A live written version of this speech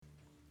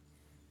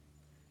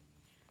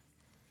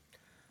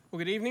Well,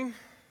 good evening.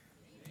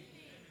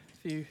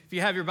 If you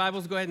have your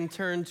Bibles, go ahead and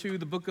turn to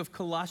the book of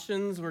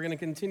Colossians. We're going to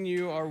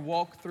continue our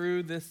walk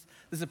through this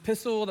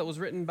epistle that was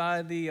written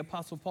by the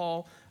Apostle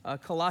Paul,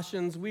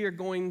 Colossians. We are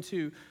going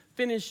to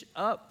finish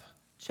up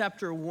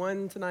chapter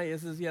 1 tonight.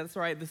 That's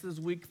right. This is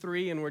week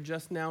 3, and we're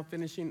just now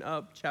finishing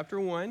up chapter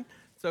 1.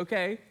 It's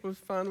okay. It was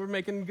fun. We're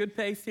making good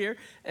pace here.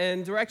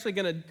 And we're actually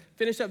going to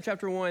finish up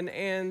chapter 1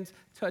 and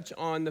touch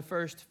on the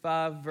first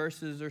 5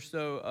 verses or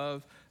so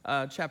of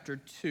chapter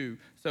 2.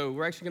 So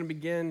we're actually going to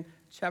begin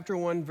chapter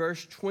 1,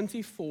 verse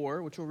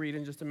 24, which we'll read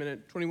in just a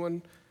minute.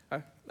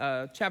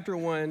 Chapter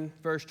 1,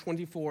 verse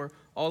 24,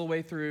 all the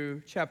way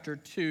through chapter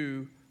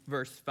 2,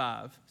 verse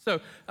 5. So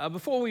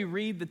before we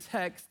read the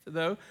text,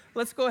 though,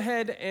 let's go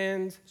ahead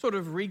and sort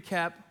of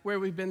recap where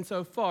we've been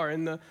so far.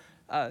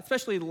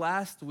 Especially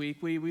last week,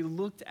 we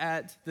looked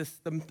at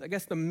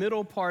the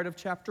middle part of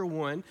chapter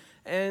 1,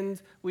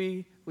 and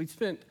we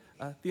spent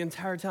the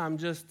entire time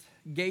just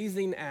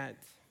gazing at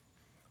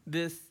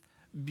this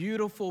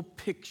beautiful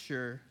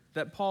picture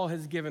that Paul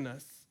has given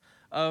us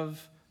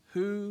of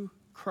who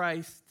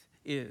Christ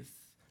is.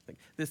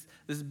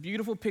 This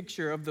beautiful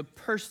picture of the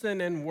person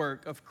and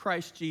work of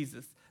Christ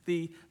Jesus,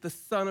 the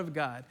Son of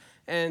God.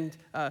 And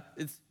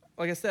it's,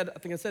 like I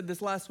think I said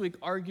this last week,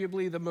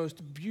 arguably the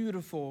most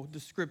beautiful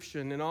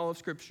description in all of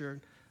Scripture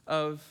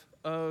of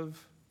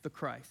the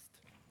Christ.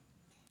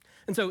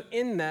 And so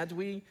in that,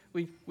 we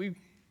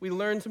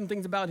learn some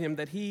things about him,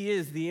 that he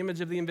is the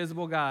image of the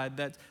invisible God,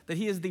 that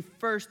he is the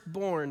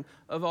firstborn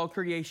of all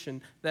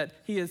creation, that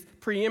he is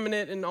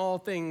preeminent in all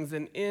things,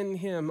 and in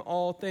him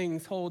all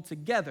things hold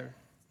together.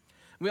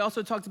 We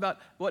also talked about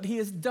what he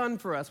has done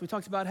for us. We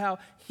talked about how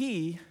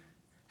he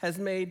has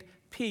made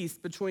peace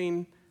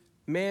between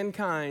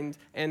mankind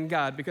and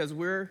God, because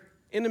we're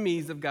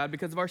enemies of God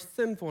because of our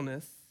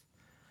sinfulness.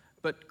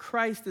 But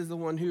Christ is the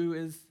one who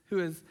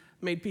has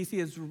made peace. He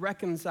has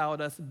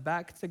reconciled us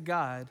back to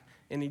God,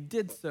 and he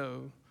did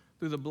so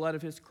through the blood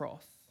of his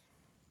cross.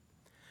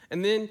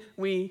 And then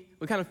we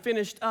kind of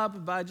finished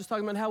up by just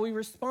talking about how we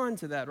respond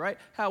to that, right?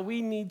 How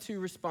we need to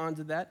respond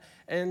to that.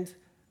 And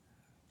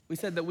we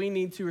said that we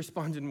need to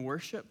respond in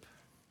worship.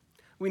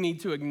 We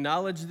need to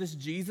acknowledge this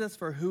Jesus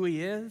for who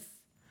he is.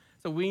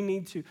 So we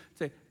need to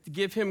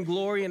give him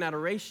glory and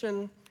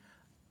adoration.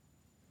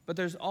 But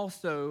there's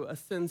also a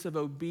sense of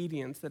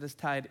obedience that is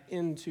tied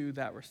into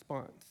that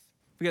response.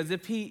 Because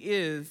if he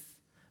is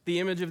the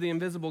image of the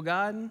invisible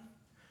God,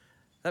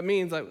 that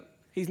means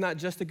he's not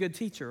just a good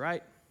teacher,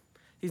 right?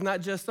 He's not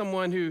just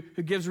someone who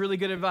gives really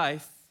good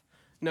advice.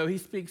 No, he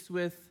speaks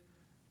with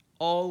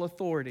all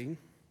authority.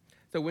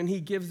 So when he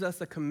gives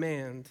us a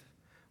command,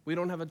 we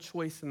don't have a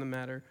choice in the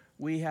matter.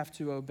 We have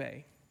to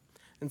obey.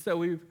 And so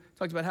we've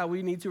talked about how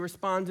we need to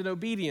respond in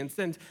obedience.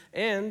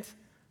 And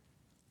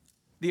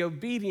the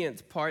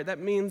obedience part, that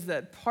means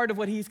that part of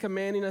what he's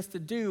commanding us to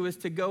do is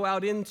to go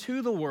out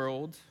into the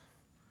world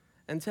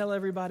and tell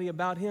everybody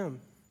about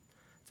him.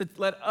 To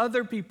let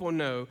other people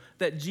know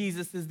that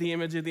Jesus is the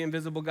image of the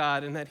invisible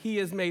God and that he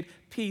has made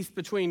peace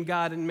between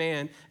God and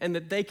man, and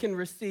that they can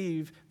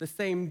receive the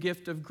same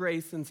gift of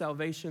grace and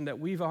salvation that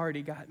we've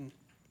already gotten.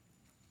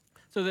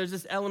 So there's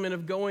this element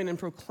of going and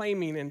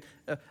proclaiming and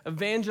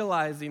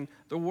evangelizing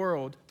the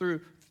world through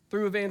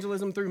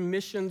evangelism, through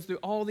missions, through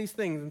all these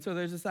things. And so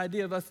there's this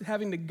idea of us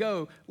having to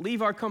go,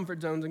 leave our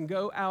comfort zones and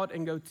go out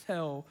and go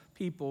tell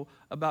people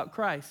about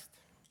Christ.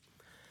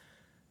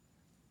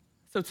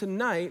 So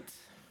tonight,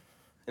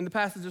 in the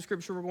passage of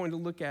Scripture we're going to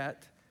look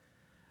at,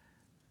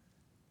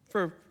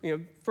 for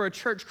a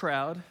church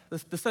crowd,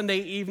 the Sunday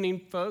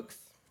evening folks,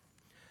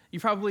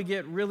 you probably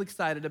get real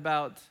excited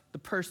about the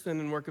person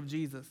and work of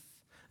Jesus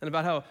and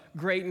about how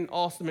great and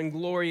awesome and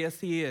glorious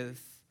he is.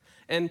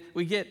 And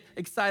we get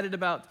excited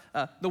about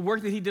the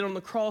work that he did on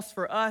the cross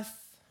for us.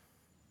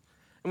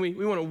 And we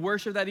want to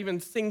worship that, even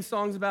sing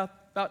songs about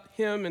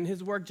him and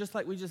his work just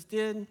like we just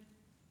did.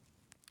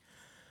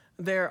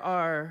 There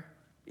are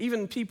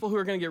even people who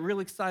are going to get real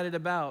excited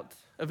about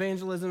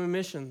evangelism and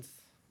missions.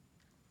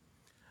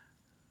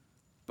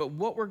 But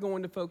what we're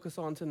going to focus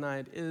on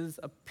tonight is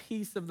a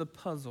piece of the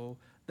puzzle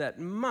that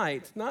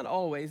might, not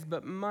always,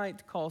 but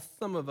might cause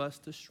some of us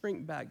to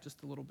shrink back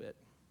just a little bit.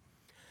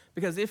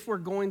 Because if we're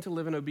going to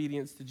live in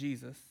obedience to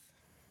Jesus,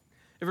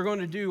 if we're going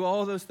to do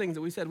all those things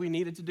that we said we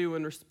needed to do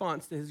in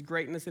response to his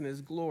greatness and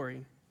his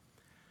glory,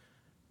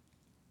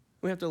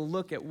 we have to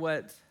look at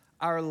what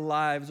our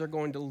lives are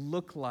going to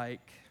look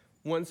like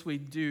once we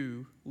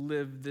do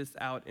live this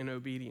out in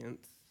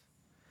obedience.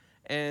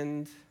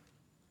 And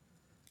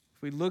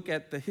if we look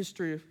at the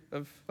history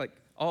of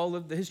all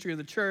of the history of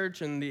the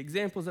church and the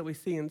examples that we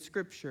see in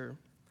Scripture,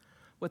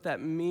 what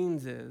that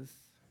means is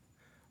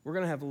we're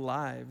going to have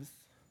lives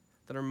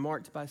that are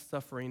marked by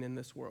suffering in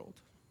this world.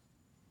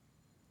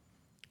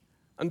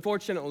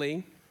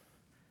 Unfortunately,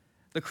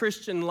 the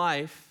Christian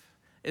life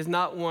is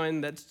not one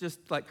that's just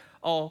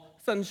all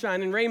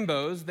sunshine and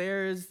rainbows.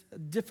 There's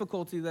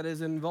difficulty that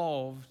is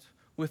involved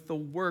with the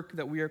work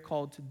that we are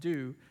called to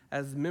do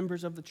as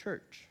members of the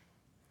church.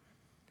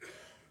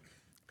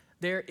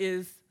 There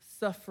is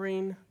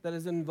suffering that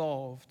is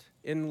involved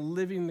in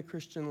living the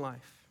Christian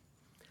life.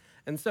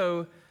 And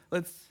so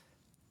let's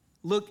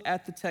look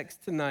at the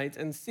text tonight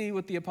and see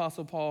what the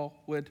Apostle Paul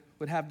would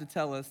have to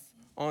tell us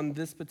on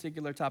this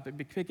particular topic,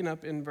 picking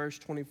up in verse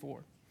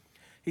 24.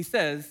 He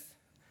says,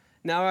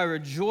 "Now I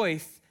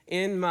rejoice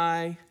in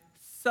my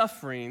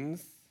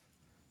sufferings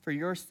for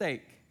your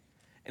sake.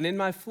 And in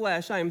my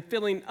flesh, I am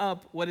filling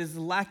up what is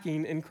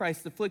lacking in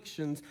Christ's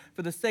afflictions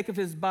for the sake of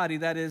his body,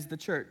 that is, the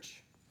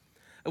church,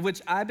 of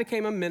which I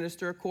became a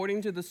minister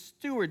according to the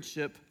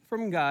stewardship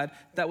from God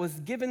that was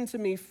given to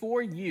me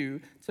for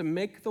you to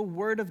make the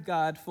word of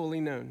God fully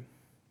known.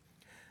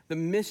 The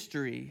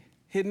mystery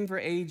hidden for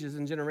ages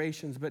and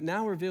generations, but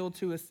now revealed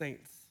to his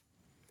saints.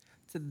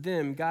 To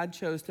them, God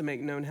chose to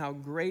make known how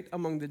great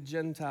among the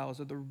Gentiles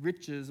are the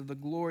riches of the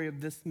glory of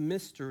this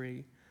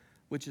mystery,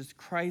 which is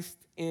Christ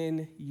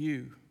in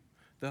you,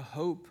 the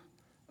hope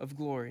of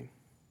glory.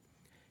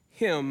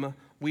 Him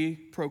we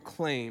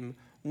proclaim,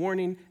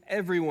 warning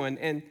everyone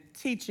and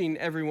teaching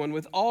everyone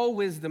with all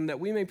wisdom,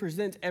 that we may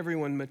present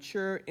everyone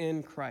mature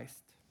in Christ.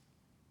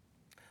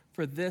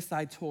 For this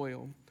I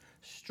toil,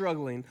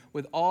 struggling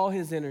with all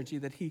his energy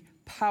that he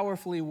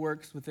powerfully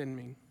works within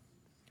me.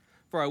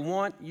 For I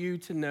want you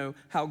to know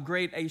how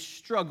great a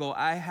struggle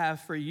I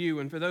have for you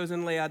and for those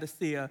in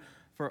Laodicea,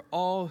 for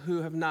all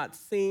who have not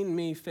seen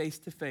me face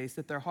to face,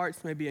 that their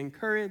hearts may be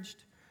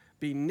encouraged,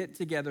 be knit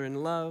together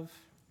in love,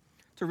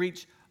 to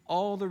reach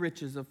all the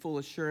riches of full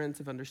assurance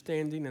of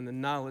understanding and the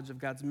knowledge of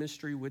God's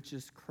mystery, which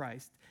is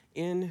Christ,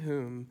 in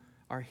whom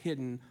are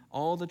hidden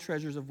all the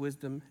treasures of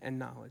wisdom and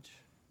knowledge.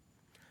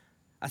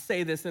 I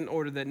say this in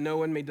order that no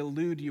one may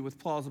delude you with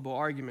plausible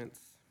arguments.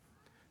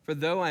 For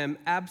though I am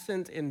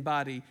absent in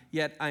body,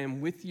 yet I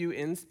am with you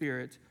in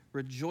spirit,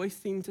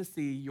 rejoicing to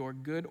see your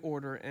good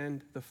order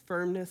and the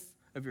firmness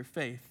of your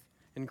faith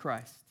in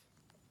Christ."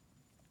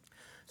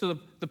 So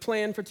the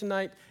plan for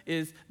tonight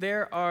is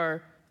there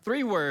are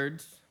 3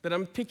 words that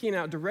I'm picking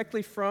out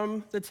directly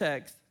from the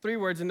text, 3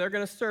 words, and they're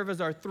going to serve as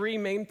our 3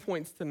 main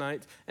points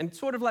tonight. And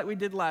sort of like we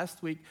did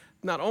last week,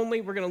 not only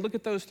we're going to look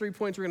at those 3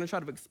 points, we're going to try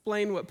to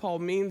explain what Paul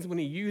means when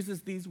he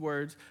uses these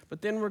words,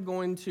 but then we're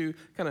going to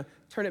kind of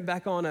turn it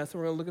back on us,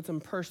 and we're going to look at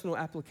some personal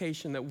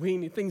application that we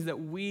need, things that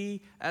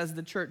we as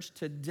the church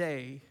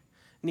today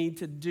need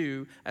to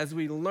do as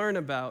we learn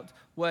about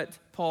what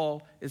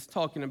Paul is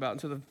talking about.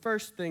 And so the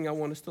first thing I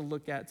want us to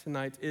look at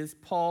tonight is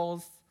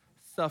Paul's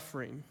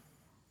suffering.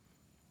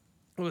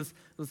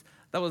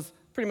 That was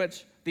pretty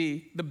much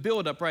the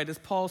buildup, right? Is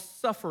Paul's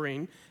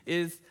suffering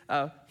is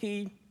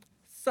he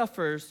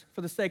suffers for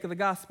the sake of the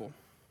gospel.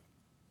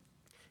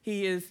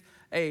 He is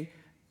it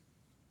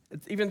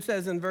even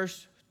says in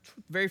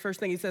very first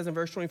thing he says in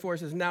verse 24, it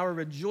says, "Now I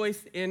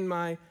rejoice in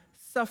my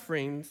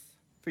sufferings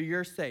for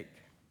your sake."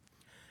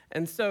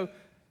 And so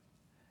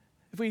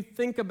if we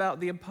think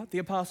about the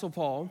Apostle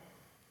Paul,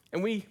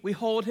 and we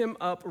hold him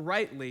up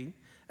rightly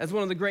as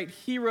one of the great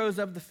heroes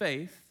of the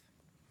faith,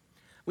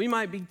 we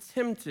might be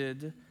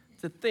tempted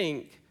to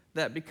think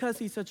that because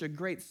he's such a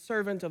great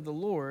servant of the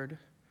Lord,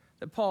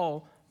 that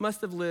Paul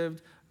must have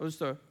lived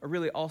just a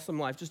really awesome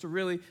life, just a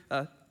really,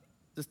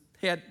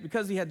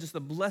 because he had just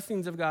the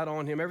blessings of God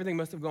on him, everything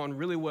must have gone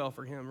really well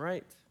for him,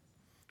 right?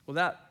 Well,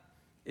 that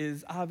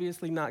is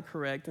obviously not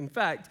correct. In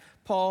fact,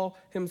 Paul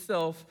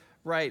himself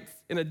writes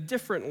in a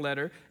different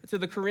letter to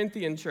the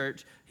Corinthian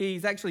church,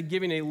 he's actually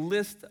giving a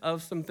list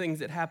of some things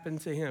that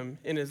happened to him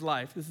in his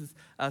life. This is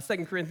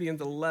 2 Corinthians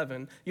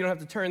 11. You don't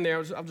have to turn there.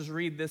 I'll just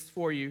read this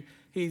for you.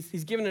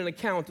 He's given an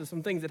account of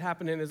some things that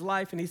happened in his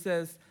life, and he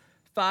says,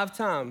 5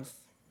 times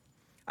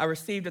I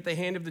received at the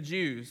hand of the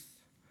Jews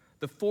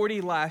the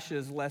 40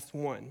 lashes less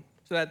 1.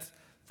 So that's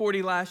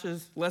 40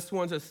 lashes less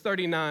 1, so it's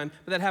 39,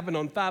 but that happened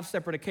on 5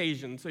 separate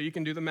occasions, so you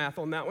can do the math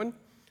on that one.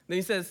 Then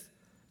he says,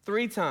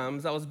 3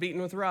 times I was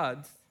beaten with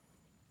rods.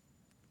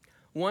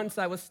 Once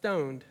I was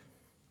stoned.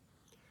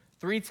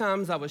 3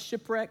 times I was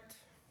shipwrecked.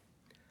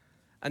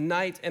 A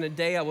night and a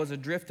day I was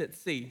adrift at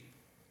sea.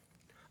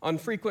 On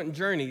frequent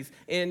journeys,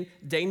 in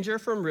danger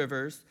from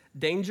rivers,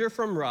 danger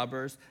from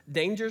robbers,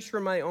 dangers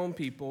from my own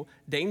people,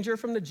 danger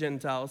from the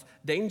Gentiles,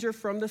 danger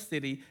from the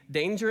city,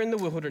 danger in the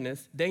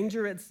wilderness,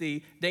 danger at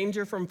sea,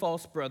 danger from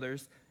false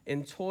brothers,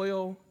 in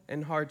toil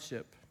and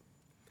hardship,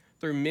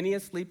 through many a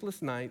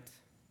sleepless night,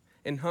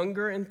 in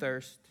hunger and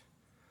thirst,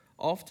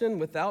 often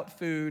without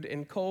food,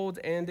 in cold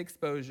and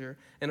exposure,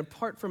 and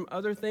apart from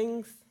other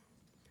things,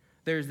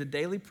 there is a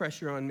daily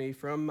pressure on me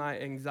from my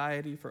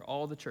anxiety for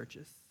all the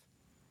churches.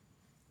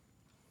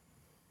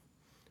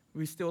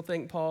 We still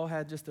think Paul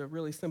had just a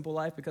really simple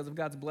life because of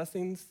God's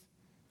blessings.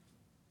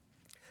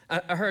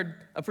 I heard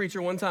a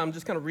preacher one time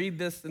just kind of read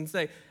this and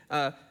say,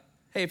 hey,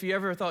 if you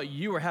ever thought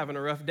you were having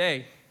a rough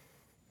day,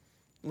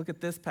 look at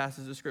this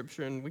passage of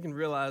Scripture and we can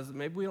realize that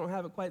maybe we don't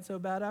have it quite so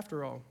bad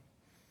after all.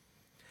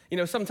 You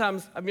know,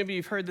 sometimes, maybe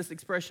you've heard this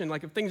expression,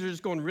 like if things are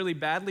just going really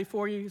badly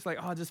for you, it's like,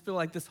 oh, I just feel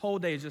like this whole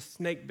day is just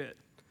snake bit.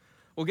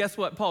 Well, guess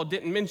what Paul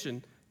didn't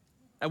mention?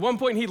 At one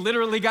point, he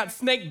literally got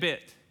snake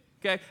bit.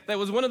 Okay, that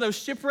was one of those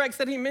shipwrecks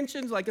that he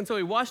mentions, and so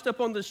he washed up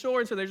on the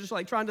shore, and so they're just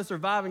trying to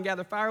survive and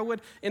gather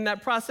firewood. In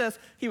that process,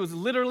 he was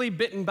literally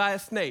bitten by a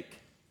snake.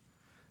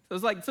 So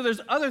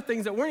there's other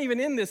things that weren't even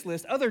in this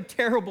list, other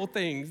terrible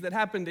things that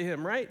happened to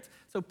him, right?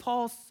 So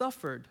Paul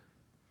suffered.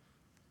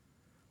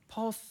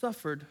 Paul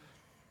suffered.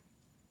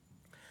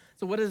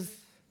 So what does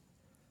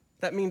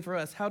that mean for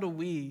us? How do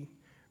we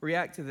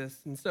react to this?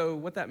 And so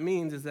what that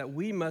means is that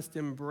we must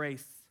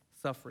embrace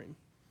suffering.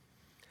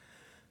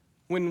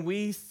 When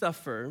we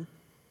suffer,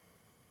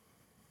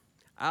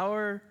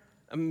 our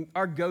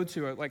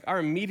go-to, our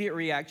immediate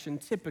reaction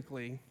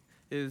typically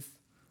is,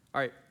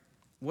 all right,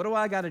 what do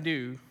I got to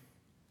do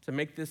to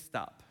make this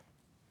stop?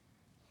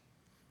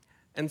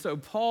 And so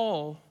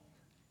Paul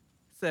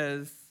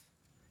says,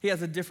 he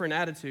has a different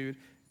attitude.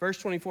 Verse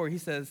 24, he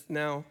says,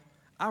 now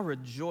I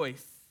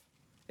rejoice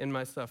in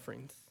my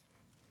sufferings.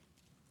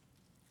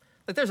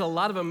 There's a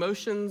lot of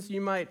emotions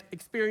you might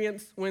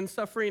experience when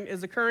suffering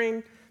is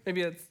occurring.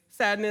 Maybe it's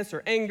sadness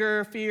or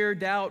anger, fear,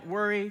 doubt,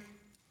 worry.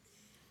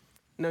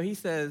 No, he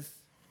says,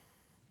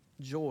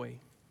 joy.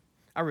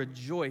 I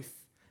rejoice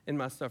in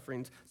my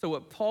sufferings. So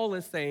what Paul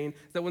is saying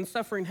is that when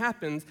suffering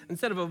happens,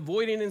 instead of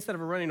avoiding, instead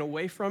of running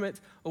away from it,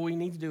 what we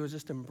need to do is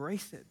just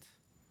embrace it.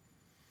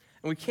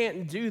 And we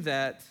can't do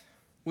that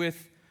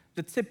with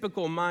the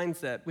typical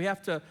mindset. We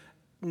have to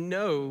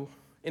know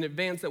in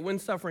advance that when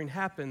suffering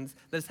happens,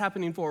 that it's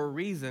happening for a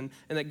reason,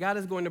 and that God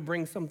is going to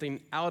bring something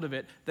out of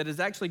it that is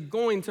actually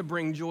going to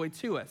bring joy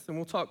to us. And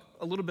we'll talk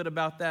a little bit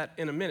about that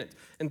in a minute.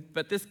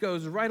 But this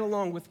goes right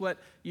along with what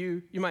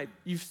you've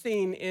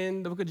seen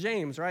in the book of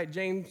James, right?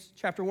 James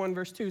chapter 1,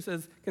 verse 2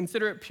 says,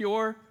 consider it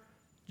pure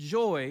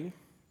joy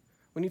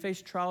when you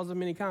face trials of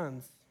many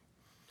kinds.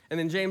 And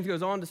then James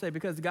goes on to say,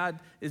 because God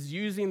is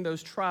using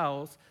those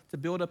trials to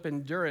build up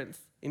endurance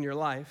in your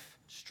life,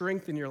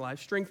 strengthen your life,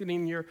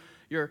 strengthening your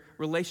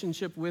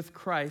relationship with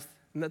Christ,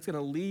 and that's going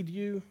to lead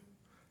you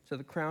to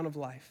the crown of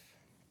life.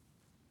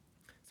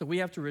 So we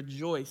have to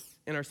rejoice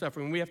in our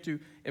suffering. We have to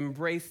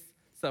embrace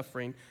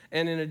suffering.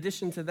 And in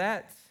addition to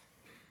that,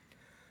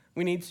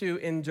 we need to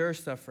endure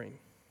suffering.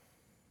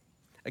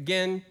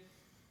 Again,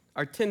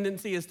 our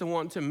tendency is to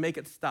want to make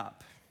it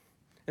stop.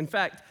 In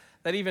fact,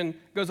 that even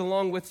goes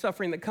along with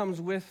suffering that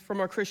comes from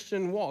our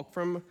Christian walk,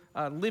 from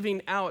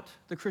living out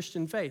the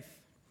Christian faith.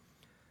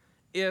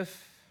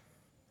 If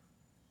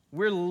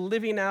we're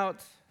living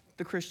out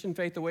the Christian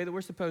faith the way that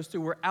we're supposed to,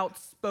 we're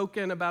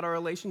outspoken about our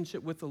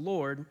relationship with the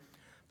Lord,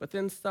 but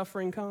then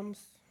suffering comes,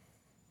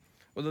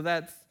 whether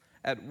that's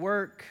at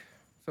work,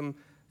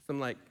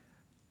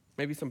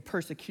 maybe some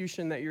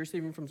persecution that you're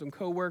receiving from some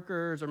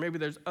coworkers, or maybe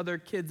there's other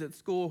kids at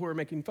school who are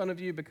making fun of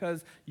you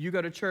because you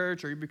go to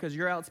church or because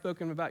you're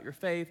outspoken about your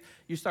faith.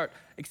 You start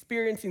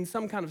experiencing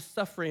some kind of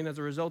suffering as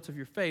a result of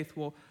your faith.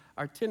 Well,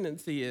 our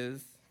tendency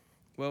is,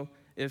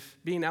 if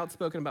being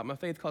outspoken about my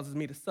faith causes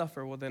me to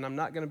suffer, then I'm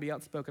not going to be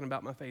outspoken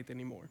about my faith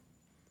anymore.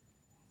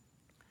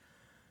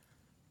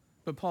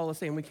 But Paul is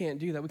saying we can't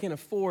do that. We can't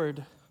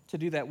afford to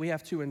do that. We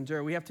have to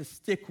endure. We have to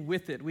stick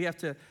with it. We have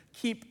to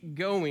keep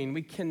going.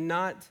 We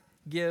cannot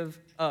give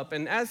up.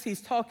 And as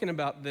he's talking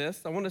about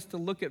this, I want us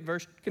to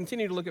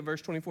continue to look at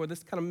verse 24,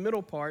 this kind of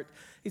middle part.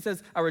 He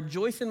says, I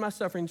rejoice in my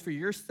sufferings for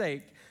your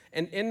sake,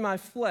 and in my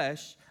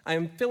flesh I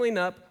am filling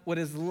up what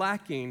is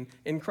lacking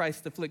in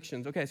Christ's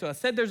afflictions. Okay, so I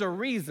said there's a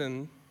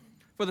reason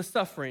for the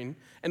suffering,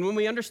 and when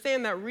we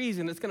understand that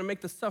reason, it's going to make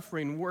the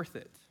suffering worth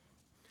it.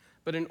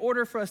 But in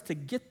order for us to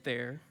get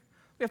there,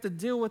 we have to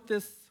deal with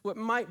this, what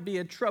might be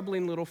a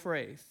troubling little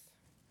phrase,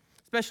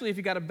 especially if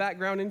you got a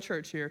background in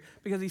church here,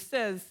 because he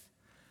says,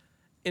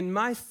 in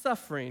my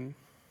suffering,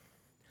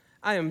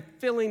 I am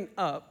filling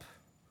up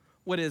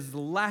what is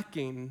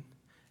lacking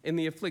in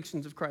the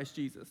afflictions of Christ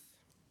Jesus.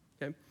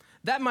 Okay?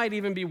 That might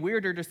even be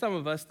weirder to some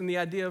of us than the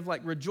idea of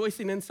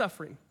rejoicing in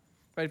suffering.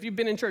 Right? If you've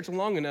been in church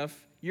long enough,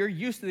 you're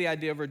used to the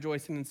idea of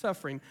rejoicing in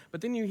suffering,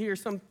 but then you hear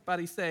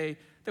somebody say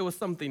there was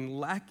something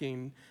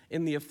lacking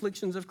in the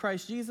afflictions of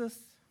Christ Jesus.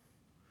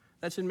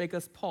 That should make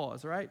us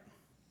pause, right?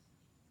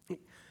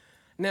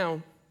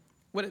 Now,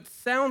 what it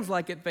sounds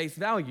like at face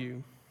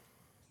value,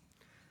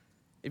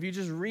 if you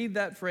just read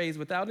that phrase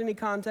without any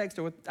context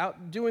or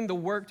without doing the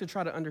work to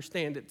try to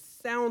understand, it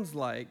sounds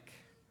like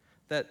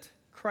that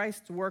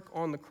Christ's work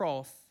on the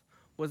cross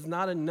was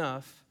not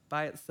enough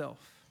by itself.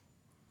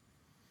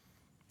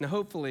 Now,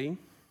 hopefully,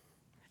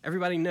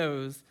 everybody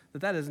knows that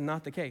that is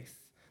not the case.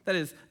 That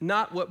is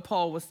not what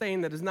Paul was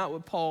saying. That is not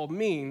what Paul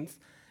means.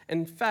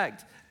 In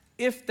fact,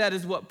 if that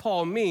is what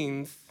Paul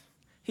means,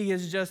 he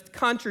has just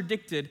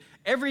contradicted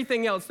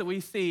everything else that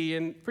we see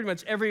in pretty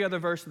much every other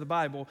verse of the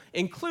Bible,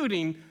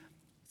 including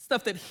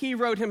stuff that he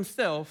wrote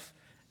himself,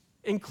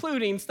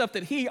 including stuff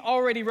that he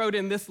already wrote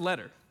in this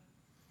letter.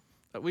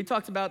 We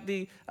talked about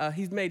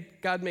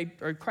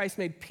Christ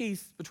made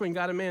peace between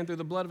God and man through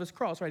the blood of his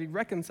cross, right? He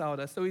reconciled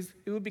us, so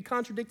he would be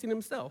contradicting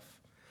himself.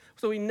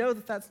 So we know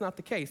that that's not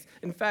the case.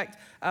 In fact,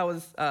 I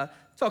was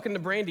talking to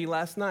Brandy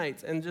last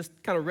night and just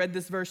kind of read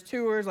this verse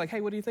to her. Like,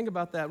 hey, what do you think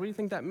about that? What do you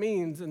think that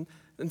means? And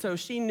so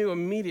she knew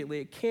immediately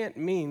it can't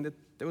mean that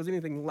there was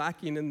anything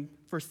lacking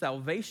for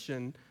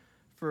salvation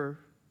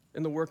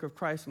in the work of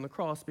Christ on the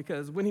cross,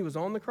 because when he was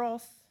on the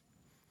cross,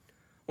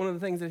 one of the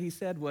things that he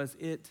said was,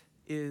 "It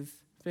is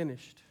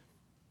finished."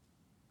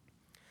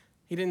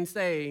 He didn't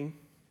say,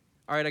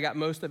 "All right, I got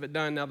most of it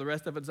done. Now the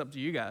rest of it's up to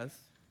you guys.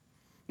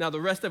 Now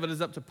the rest of it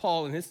is up to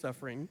Paul and his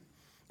suffering.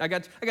 I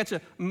got you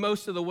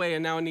most of the way,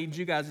 and now I need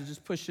you guys to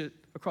just push it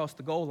across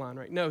the goal line,"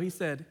 right? No, he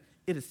said,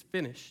 "It is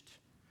finished.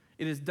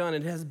 It is done.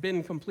 It has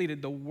been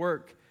completed. The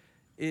work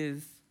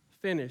is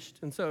finished."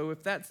 And so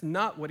if that's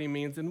not what he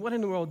means, then what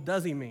in the world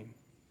does he mean?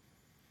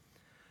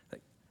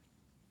 Like,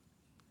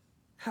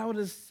 how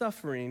does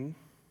suffering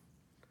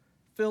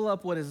fill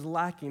up what is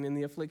lacking in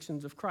the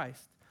afflictions of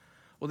Christ?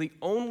 Well, the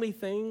only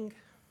thing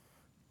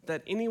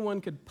that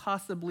anyone could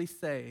possibly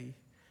say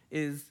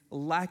is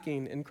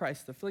lacking in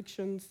Christ's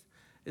afflictions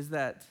is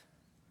that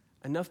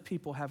enough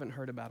people haven't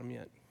heard about him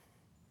yet.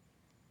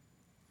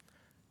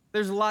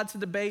 There's lots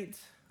of debate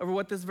over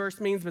what this verse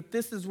means, but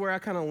this is where I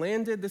kind of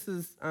landed. This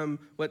is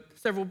what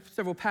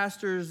several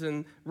pastors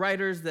and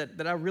writers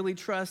that I really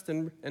trust,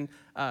 and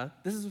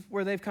this is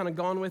where they've kind of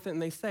gone with it,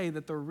 and they say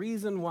that the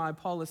reason why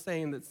Paul is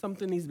saying that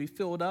something needs to be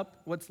filled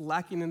up, what's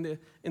lacking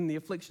in the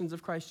afflictions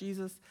of Christ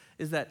Jesus,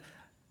 is that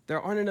there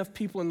aren't enough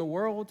people in the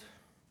world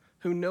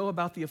who know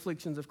about the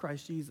afflictions of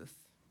Christ Jesus.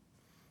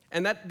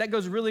 And that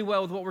goes really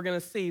well with what we're going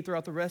to see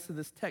throughout the rest of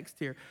this text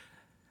here.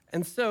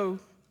 And so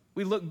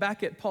we look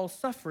back at Paul's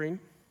suffering.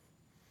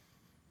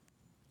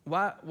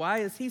 Why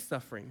is he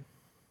suffering?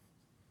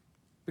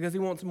 Because he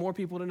wants more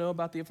people to know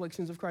about the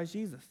afflictions of Christ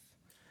Jesus.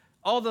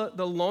 All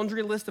the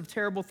laundry list of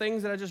terrible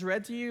things that I just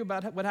read to you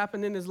about what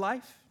happened in his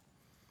life,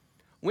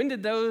 when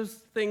did those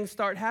things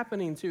start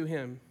happening to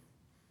him?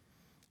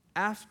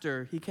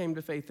 After he came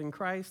to faith in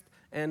Christ,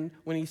 and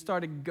when he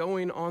started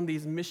going on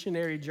these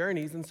missionary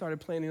journeys and started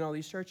planting all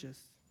these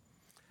churches.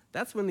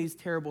 That's when these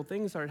terrible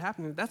things started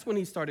happening. That's when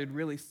he started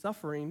really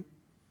suffering.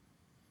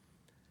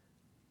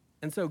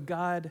 And so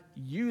God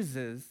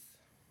used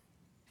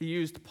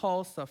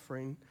Paul's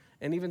suffering,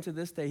 and even to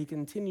this day, he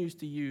continues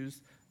to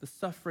use the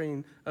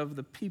suffering of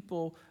the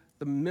people,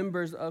 the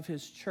members of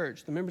his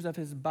church, the members of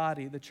his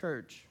body, the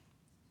church.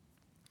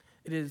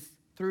 It is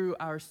through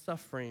our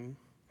suffering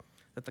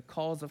that the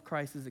cause of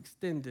Christ is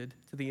extended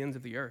to the ends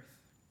of the earth.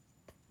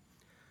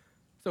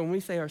 So when we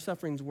say our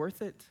suffering's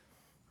worth it,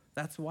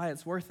 that's why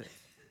it's worth it.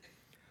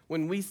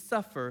 When we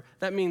suffer,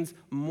 that means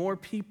more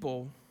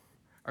people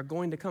are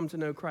going to come to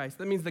know Christ.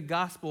 That means the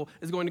gospel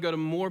is going to go to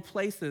more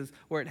places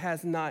where it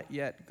has not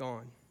yet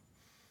gone.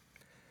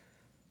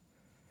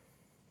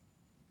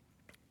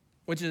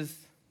 Which is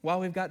why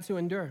we've got to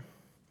endure.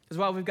 It's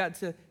why we've got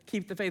to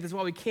keep the faith. It's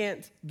why we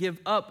can't give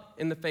up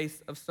in the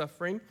face of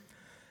suffering.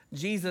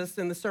 Jesus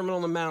in the Sermon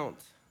on the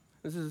Mount,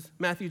 this is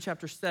Matthew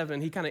chapter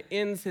 7, he kind of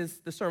ends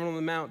the Sermon on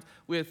the Mount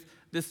with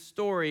this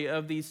story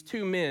of these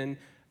two men.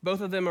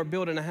 Both of them are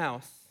building a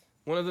house.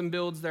 One of them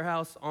builds their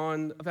house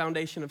on a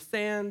foundation of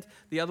sand.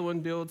 The other one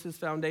builds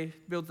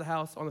the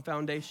house on the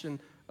foundation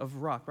of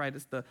rock, right?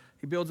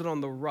 He builds it on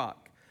the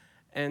rock.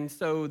 And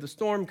so the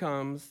storm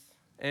comes,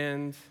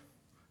 and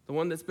the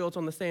one that's built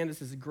on the sand,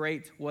 this is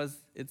great, was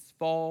its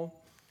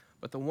fall,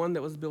 but the one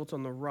that was built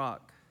on the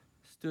rock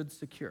stood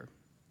secure.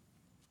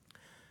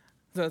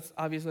 So that's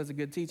obviously a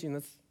good teaching.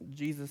 That's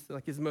Jesus,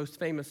 like his most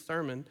famous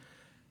sermon.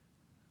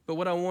 But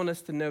what I want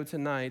us to know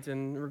tonight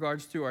in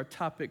regards to our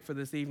topic for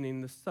this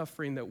evening, the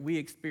suffering that we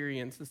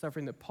experience, the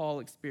suffering that Paul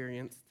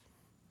experienced,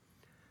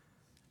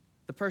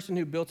 the person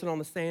who built it on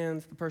the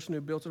sands, the person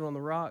who built it on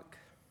the rock,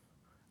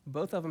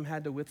 both of them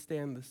had to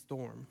withstand the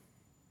storm.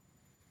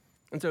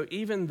 And so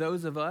even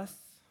those of us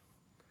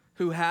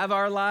who have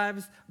our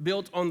lives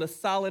built on the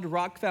solid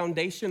rock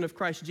foundation of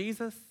Christ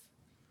Jesus,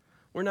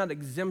 we're not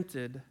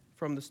exempted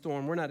from the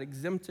storm. We're not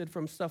exempted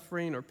from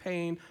suffering or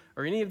pain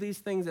or any of these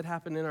things that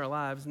happen in our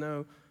lives.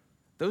 No,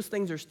 those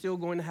things are still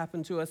going to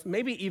happen to us.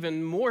 Maybe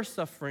even more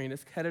suffering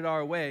is headed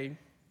our way.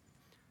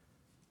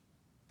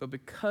 But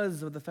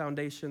because of the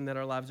foundation that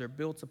our lives are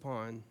built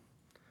upon,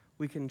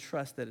 we can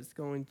trust that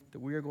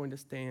we are going to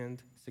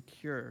stand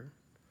secure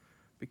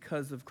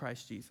because of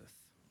Christ Jesus.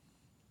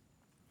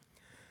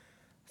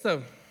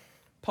 So,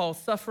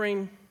 Paul's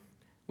suffering,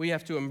 we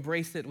have to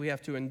embrace it. We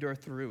have to endure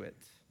through it.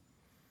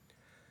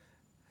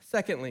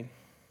 Secondly,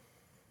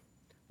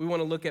 we want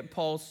to look at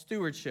Paul's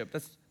stewardship.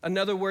 That's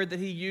another word that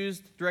he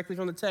used directly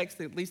from the text,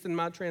 at least in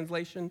my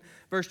translation.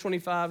 Verse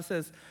 25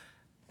 says,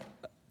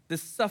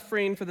 "This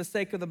suffering for the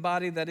sake of the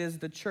body, that is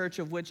the church,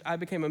 of which I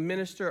became a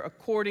minister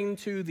according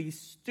to the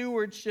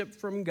stewardship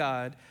from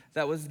God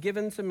that was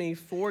given to me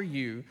for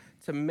you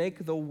to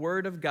make the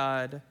word of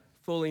God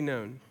fully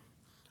known."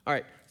 All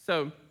right,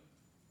 so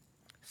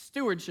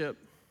stewardship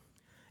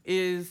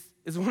is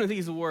one of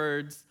these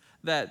words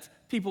that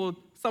people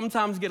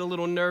sometimes get a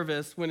little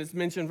nervous when it's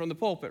mentioned from the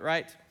pulpit,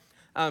 right?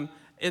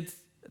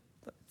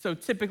 So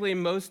typically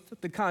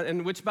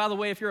and which, by the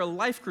way, if you're a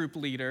life group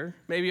leader,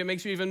 maybe it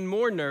makes you even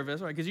more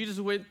nervous, right? Because you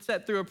just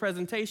sat through a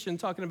presentation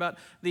talking about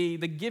the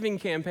giving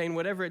campaign,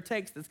 whatever it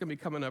takes that's going to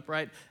be coming up,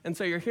 right? And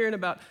so you're hearing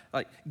about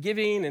like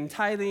giving and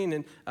tithing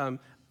and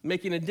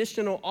making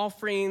additional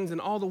offerings and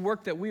all the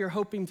work that we are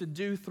hoping to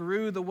do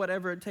through the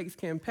Whatever It Takes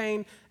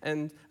campaign.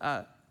 And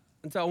so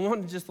I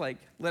want to just let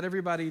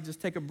everybody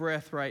just take a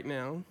breath right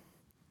now.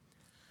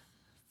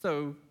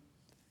 So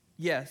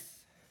yes,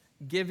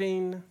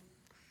 giving,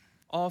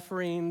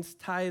 offerings,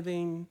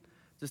 tithing,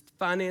 just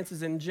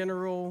finances in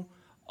general,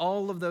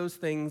 all of those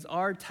things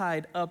are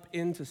tied up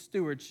into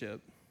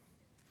stewardship.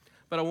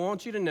 But I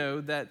want you to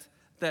know that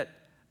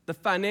the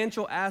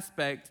financial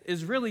aspect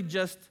is really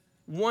just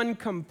one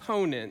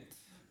component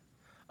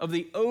of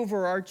the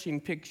overarching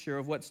picture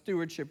of what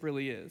stewardship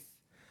really is.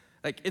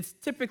 It's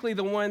typically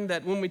the one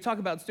that when we talk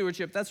about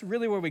stewardship, that's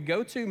really where we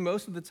go to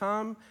most of the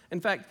time. In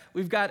fact,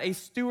 we've got a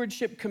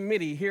stewardship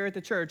committee here at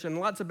the church, and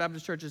lots of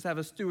Baptist churches have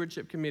a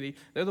stewardship committee.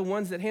 They're the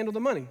ones that handle the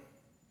money.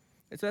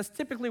 And so that's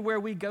typically where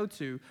we go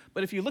to.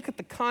 But if you look at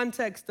the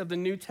context of the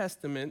New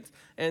Testament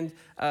and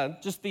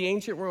just the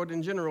ancient world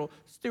in general,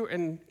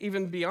 and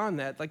even beyond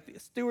that,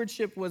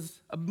 stewardship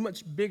was a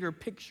much bigger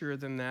picture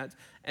than that.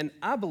 And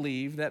I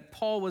believe that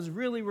Paul was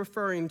really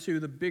referring to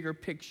the bigger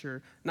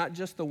picture, not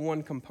just the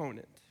one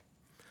component.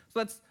 So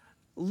let's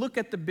look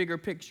at the bigger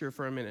picture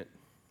for a minute.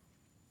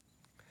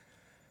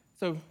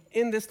 So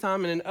in this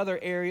time and in other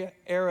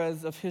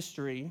eras of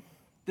history,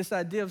 this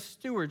idea of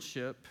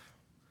stewardship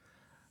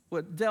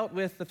what dealt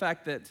with the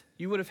fact that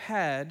you would have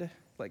had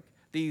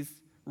these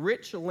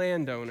rich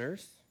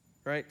landowners,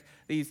 right?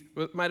 These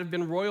might have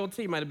been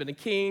royalty, might have been a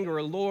king or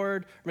a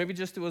lord, or maybe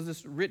just it was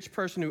this rich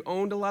person who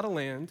owned a lot of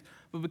land,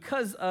 but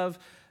because of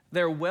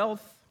their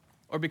wealth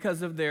or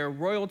because of their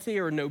royalty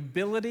or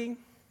nobility,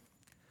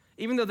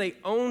 even though they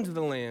owned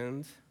the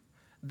land,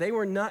 they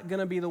were not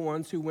going to be the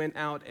ones who went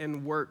out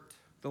and worked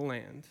the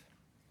land.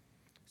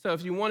 So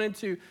if you wanted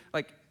to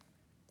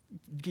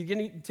get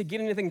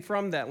anything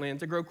from that land,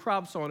 to grow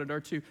crops on it, or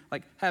to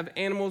have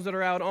animals that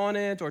are out on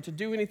it, or to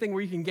do anything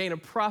where you can gain a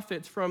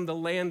profit from the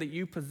land that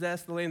you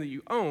possess, the land that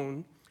you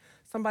own,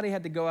 somebody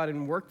had to go out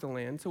and work the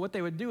land. So what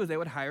they would do is they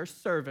would hire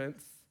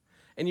servants,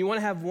 and you want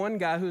to have one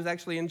guy who's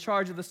actually in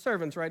charge of the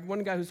servants, right?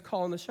 One guy who's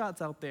calling the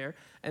shots out there,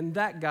 and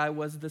that guy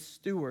was the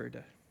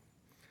steward.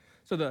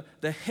 So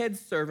the head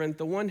servant,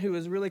 the one who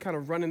is really kind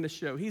of running the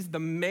show, he's the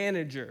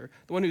manager,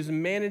 the one who's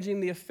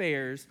managing the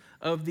affairs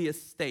of the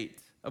estate,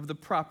 of the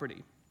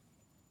property.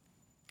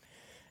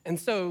 And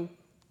so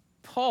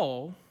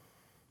Paul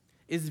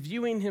is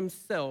viewing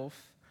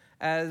himself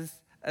as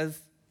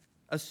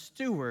a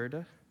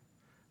steward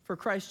for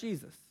Christ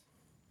Jesus.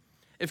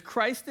 If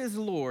Christ is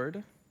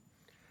Lord,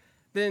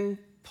 then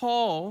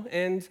Paul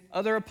and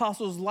other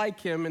apostles like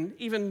him, and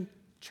even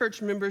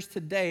church members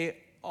today,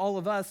 all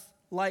of us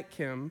like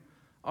him,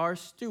 are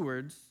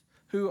stewards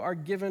who are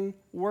given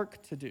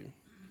work to do.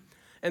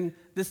 And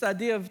this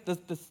idea of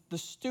the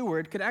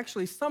steward could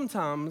actually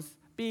sometimes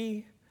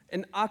be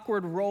an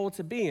awkward role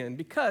to be in,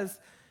 because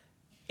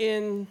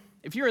if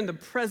you're in the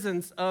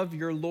presence of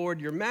your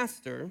Lord, your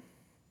master,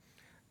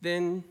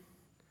 then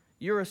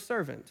you're a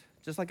servant,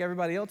 just like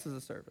everybody else is a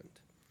servant.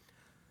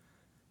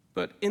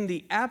 But in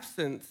the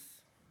absence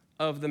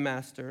of the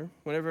master,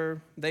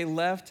 whenever they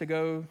left to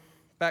go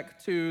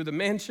back to the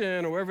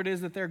mansion or wherever it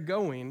is that they're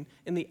going,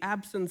 in the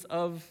absence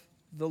of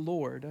the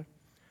Lord,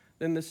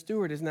 then the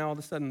steward is now all of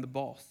a sudden the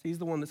boss. He's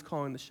the one that's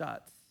calling the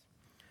shots.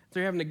 So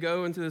you're having to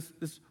go into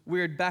this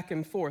weird back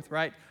and forth,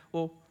 right?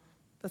 Well,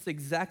 that's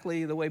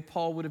exactly the way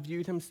Paul would have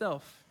viewed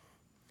himself.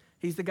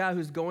 He's the guy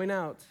who's going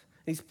out,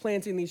 and he's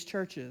planting these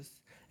churches,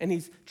 and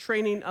he's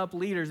training up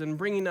leaders and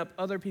bringing up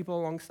other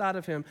people alongside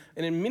of him.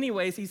 And in many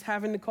ways, he's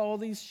having to call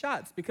these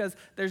shots because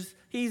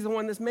he's the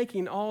one that's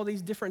making all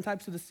these different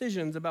types of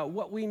decisions about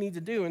what we need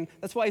to do. And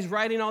that's why he's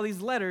writing all these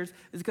letters,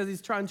 is because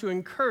he's trying to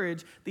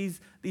encourage these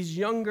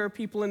younger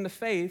people in the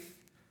faith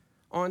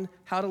on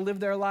how to live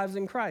their lives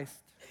in Christ.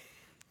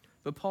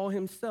 But Paul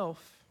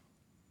himself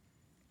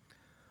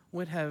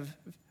would have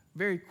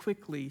very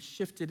quickly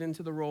shifted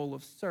into the role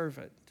of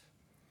servant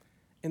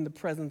in the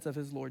presence of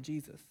his Lord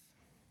Jesus.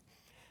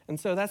 And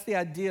so that's the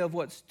idea of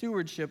what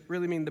stewardship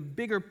really means, the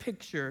bigger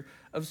picture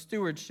of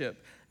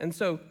stewardship. And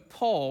so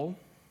Paul,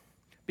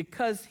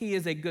 because he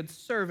is a good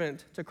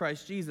servant to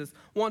Christ Jesus,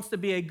 wants to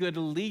be a good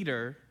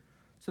leader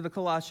to the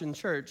Colossian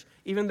church,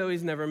 even though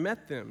he's never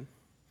met them.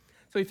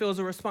 So he feels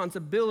a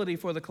responsibility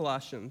for the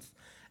Colossians.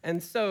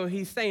 And so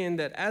he's saying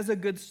that as a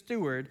good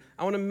steward,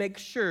 I want to make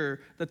sure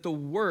that the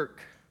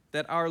work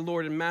that our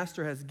Lord and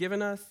Master has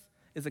given us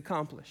is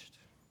accomplished.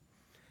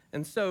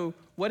 And so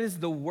what is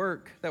the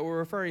work that we're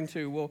referring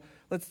to? Well,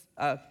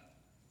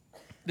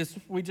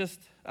 we just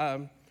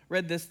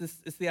read this.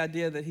 It's the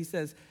idea that he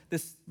says,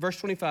 this verse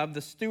 25,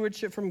 the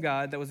stewardship from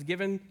God that was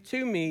given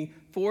to me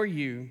for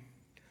you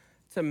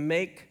to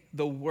make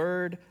the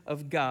word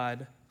of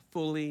God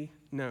fully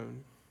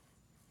known.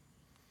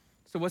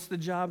 So what's the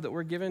job that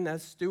we're given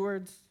as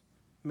stewards?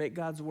 Make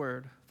God's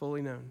word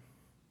fully known.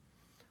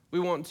 We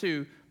want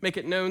to make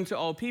it known to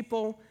all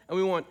people, and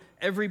we want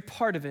every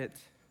part of it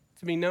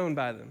to be known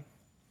by them.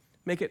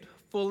 Make it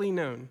fully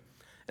known.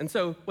 And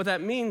so what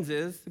that means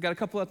is, we've got a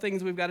couple of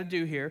things we've got to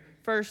do here.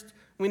 First,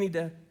 we need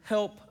to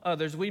help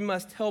others. We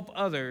must help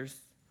others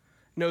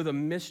know the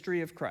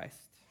mystery of Christ.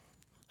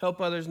 Help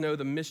others know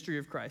the mystery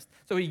of Christ.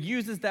 So he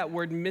uses that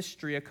word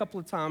mystery a couple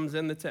of times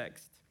in the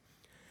text.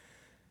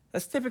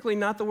 That's typically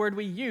not the word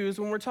we use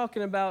when we're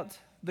talking about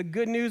the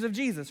good news of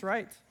Jesus,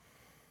 right?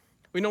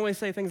 We normally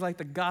say things like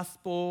the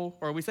gospel,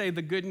 or we say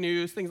the good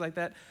news, things like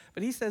that.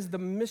 But he says the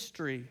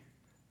mystery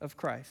of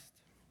Christ.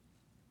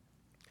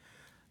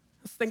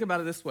 Let's think about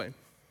it this way.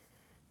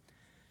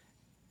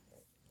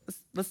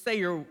 Let's say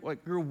you're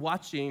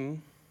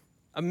watching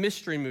a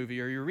mystery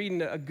movie, or you're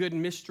reading a good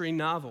mystery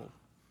novel.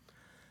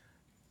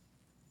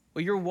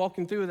 Well, you're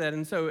walking through that,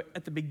 and so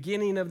at the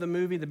beginning of the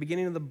movie, the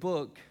beginning of the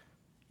book,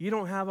 you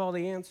don't have all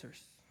the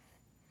answers.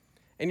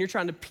 And you're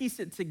trying to piece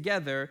it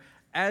together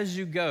as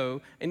you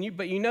go,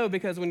 but you know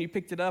because when you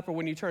picked it up or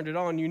when you turned it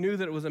on, you knew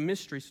that it was a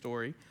mystery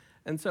story,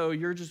 and so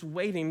you're just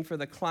waiting for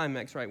the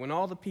climax, right? When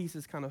all the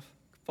pieces kind of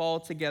fall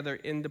together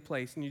into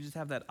place, and you just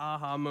have that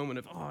aha moment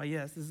of, oh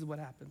yes, this is what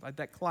happened, like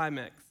that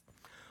climax.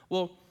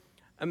 Well,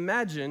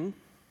 imagine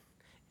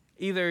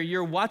either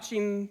you're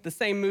watching the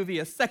same movie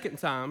a second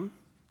time,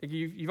 like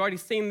you've already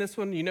seen this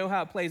one, you know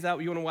how it plays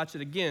out, you want to watch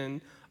it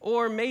again,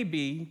 or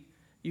maybe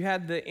you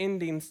had the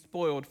ending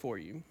spoiled for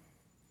you.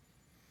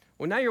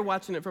 Well, now you're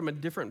watching it from a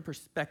different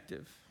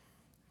perspective.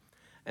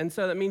 And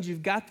so that means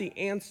you've got the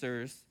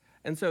answers,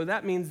 and so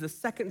that means the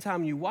second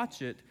time you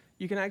watch it,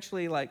 you can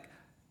actually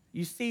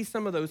you see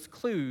some of those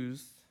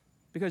clues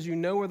because you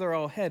know where they're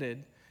all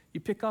headed. You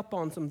pick up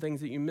on some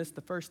things that you missed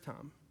the first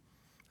time.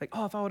 Like,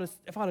 oh,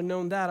 if I'd have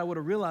known that, I would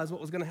have realized what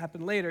was going to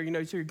happen later.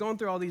 So you're going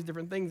through all these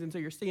different things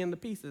until you're seeing the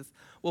pieces.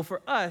 Well,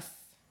 for us,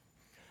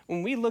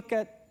 when we look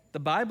at the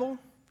Bible,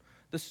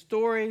 the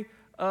story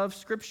of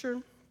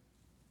Scripture,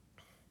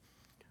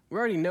 we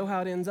already know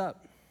how it ends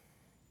up.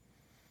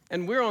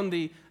 And we're on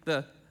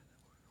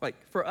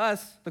for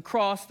us, the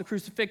cross, the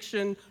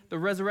crucifixion, the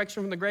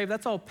resurrection from the grave,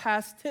 that's all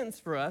past tense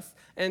for us.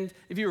 And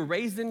if you were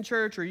raised in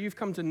church or you've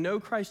come to know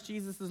Christ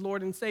Jesus as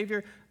Lord and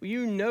Savior,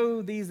 you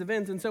know these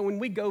events. And so when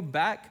we go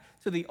back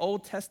to the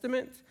Old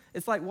Testament,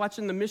 it's like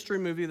watching the mystery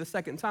movie the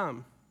second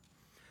time.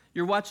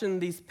 You're watching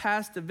these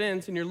past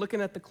events and you're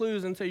looking at the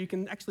clues, and so you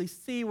can actually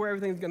see where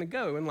everything's going to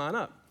go and line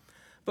up.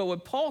 But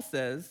what Paul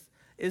says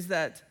is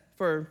that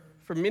for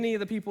many of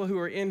the people who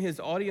are in his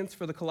audience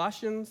for the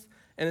Colossians,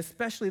 and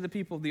especially the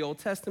people of the Old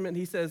Testament,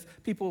 he says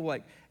people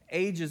like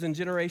ages and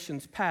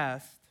generations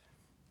past,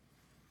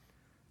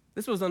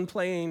 this was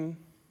unplaying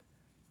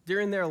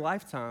during their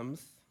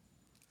lifetimes,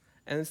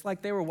 and it's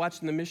like they were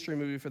watching the mystery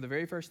movie for the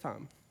very first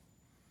time.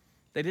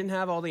 They didn't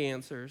have all the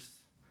answers.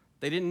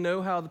 They didn't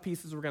know how the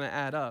pieces were going to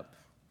add up.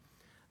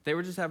 They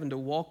were just having to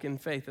walk in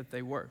faith that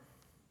they were.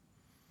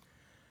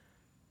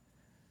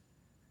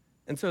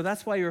 And so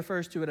that's why he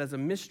refers to it as a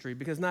mystery,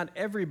 because not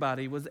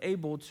everybody was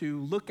able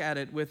to look at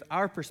it with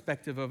our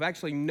perspective of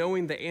actually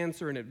knowing the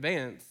answer in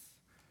advance.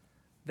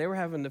 They were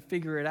having to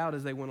figure it out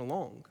as they went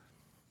along.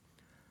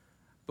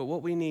 But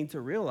what we need to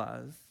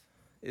realize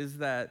is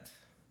that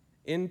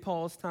in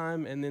Paul's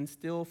time, and then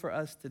still for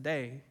us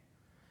today,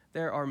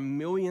 there are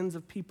millions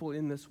of people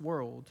in this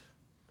world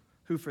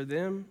who, for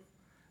them,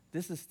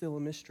 this is still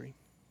a mystery.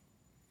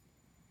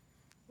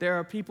 There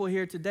are people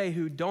here today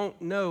who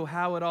don't know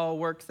how it all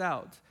works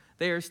out.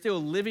 They are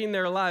still living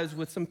their lives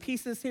with some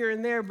pieces here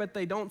and there, but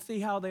they don't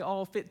see how they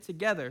all fit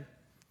together.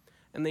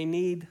 And they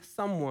need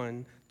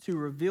someone to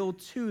reveal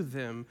to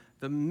them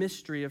the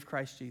mystery of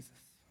Christ Jesus.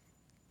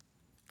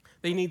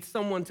 They need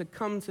someone to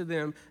come to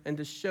them and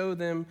to show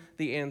them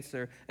the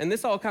answer. And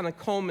this all kind of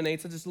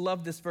culminates. I just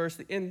love this verse,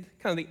 the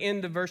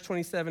end of verse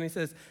 27. He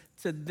says,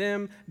 "To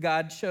them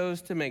God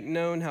chose to make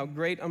known how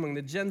great among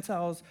the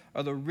Gentiles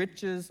are the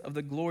riches of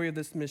the glory of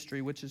this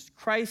mystery, which is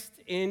Christ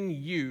in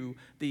you,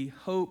 the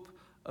hope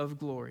of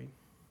glory."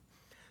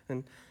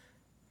 And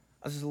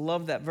I just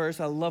love that verse.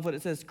 I love what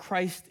it says,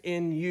 Christ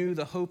in you,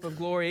 the hope of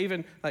glory.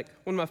 Even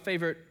one of my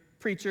favorite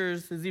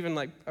preachers is even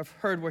I've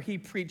heard where he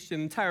preached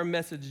an entire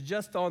message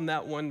just on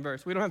that one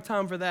verse. We don't have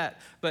time for that,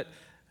 but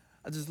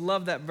I just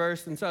love that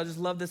verse. And so I just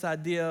love this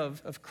idea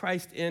of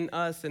Christ in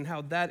us and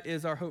how that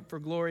is our hope for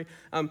glory.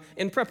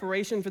 In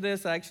preparation for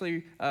this, I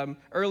actually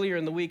earlier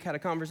in the week had a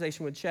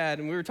conversation with Chad,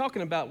 and we were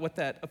talking about what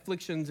that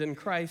afflictions in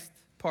Christ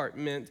part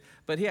meant,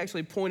 but he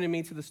actually pointed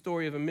me to the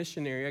story of a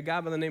missionary, a guy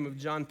by the name of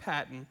John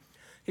Paton.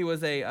 He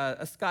was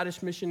a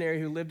Scottish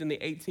missionary who lived in the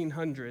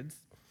 1800s,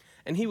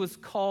 and he was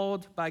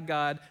called by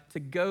God to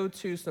go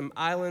to some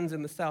islands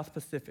in the South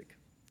Pacific.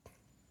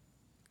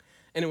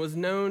 And it was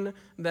known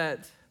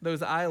that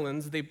those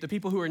islands, the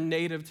people who were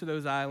native to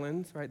those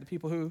islands, right, the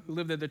people who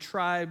lived there, the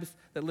tribes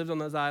that lived on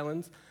those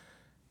islands,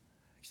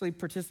 actually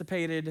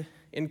participated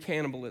in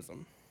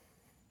cannibalism.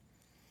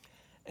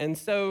 And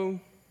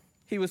so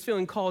he was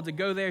feeling called to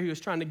go there. He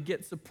was trying to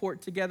get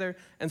support together.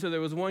 And so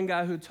there was one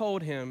guy who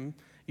told him,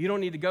 "You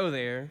don't need to go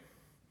there.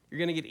 You're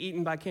going to get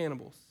eaten by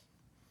cannibals."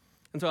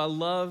 And so I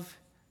love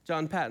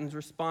John Patton's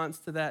response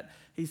to that.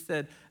 He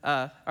said,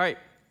 all right,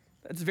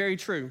 that's very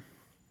true.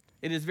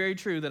 It is very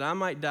true that I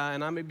might die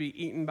and I may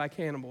be eaten by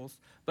cannibals.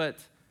 But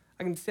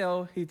I can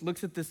tell, he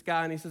looks at this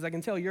guy and he says, "I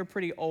can tell you're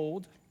pretty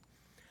old.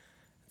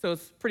 So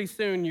it's pretty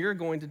soon you're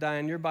going to die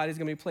and your body's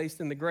going to be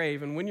placed in the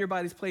grave. And when your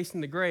body's placed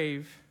in the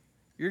grave,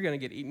 you're going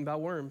to get eaten by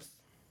worms.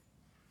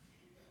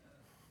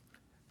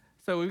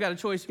 So we've got a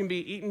choice. You can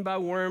be eaten by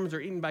worms or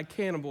eaten by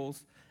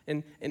cannibals.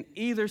 In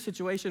either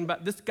situation,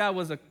 but this guy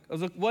was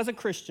a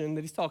Christian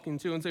that he's talking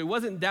to, and so he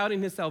wasn't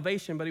doubting his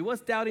salvation, but he was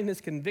doubting his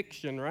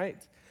conviction,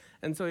 right?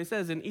 And so he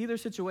says, in either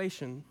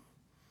situation,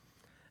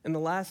 in the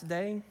last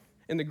day,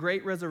 in the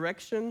great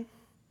resurrection,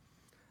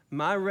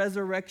 my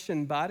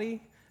resurrection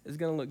body is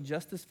going to look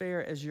just as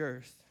fair as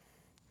yours.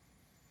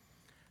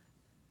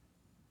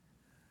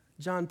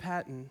 John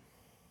Patton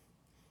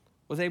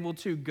was able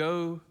to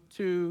go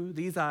to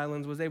these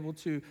islands, was able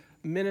to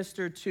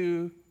minister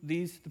to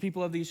the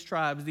people of these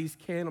tribes, these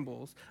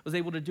cannibals, was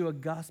able to do a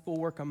gospel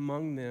work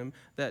among them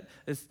that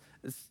is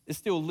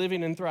still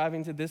living and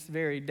thriving to this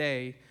very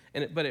day.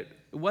 But it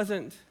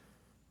wasn't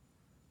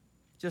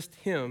just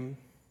him,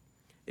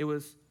 it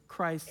was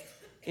Christ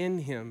in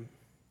him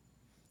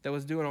that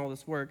was doing all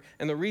this work.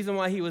 And the reason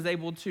why he was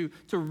able to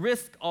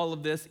risk all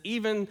of this,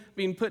 even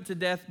being put to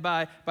death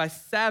by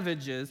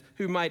savages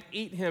who might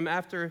eat him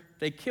after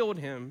they killed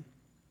him,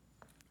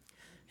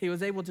 he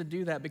was able to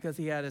do that because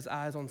he had his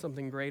eyes on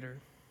something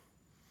greater.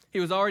 He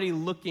was already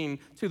looking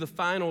to the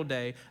final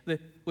day,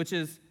 which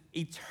is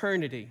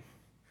eternity.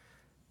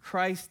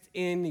 Christ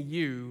in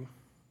you,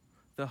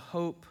 the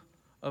hope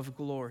of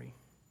glory.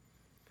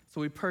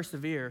 So we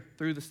persevere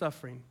through the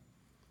suffering.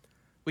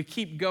 We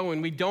keep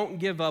going. We don't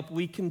give up.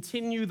 We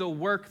continue the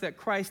work that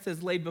Christ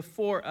has laid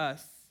before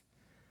us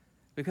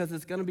because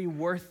it's going to be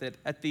worth it.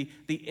 At the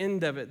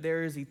end of it,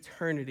 there is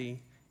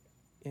eternity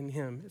in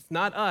him. It's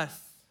not us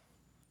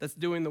that's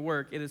doing the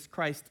work. It is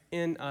Christ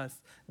in us.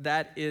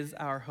 That is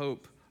our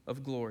hope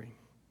of glory.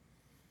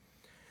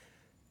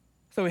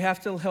 So we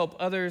have to help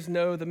others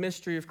know the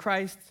mystery of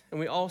Christ, and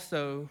we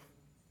also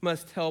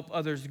must help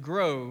others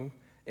grow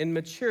in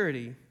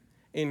maturity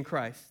in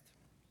Christ.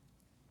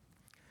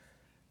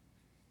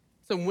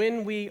 So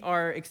when we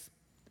are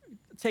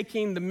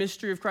taking the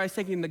mystery of Christ,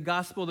 taking the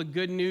gospel, the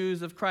good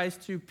news of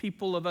Christ to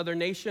people of other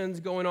nations,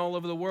 going all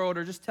over the world,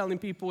 or just telling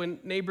people in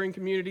neighboring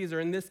communities or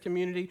in this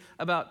community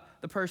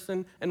about the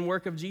person and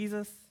work of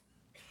Jesus,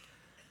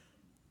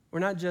 we're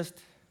not just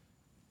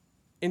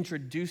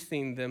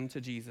introducing them to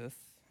Jesus.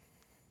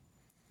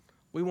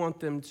 We want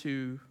them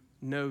to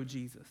know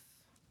Jesus.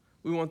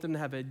 We want them to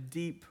have a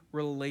deep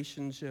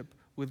relationship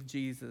with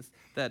Jesus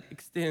that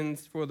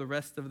extends for the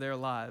rest of their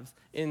lives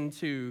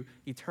into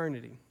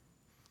eternity.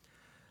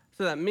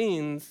 So that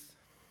means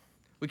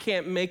we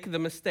can't make the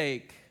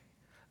mistake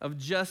of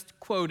just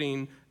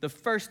quoting the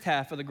first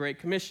half of the Great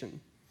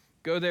Commission.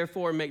 Go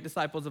therefore and make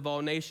disciples of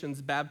all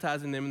nations,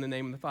 baptizing them in the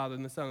name of the Father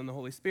and the Son and the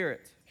Holy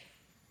Spirit.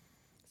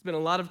 There's been a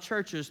lot of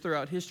churches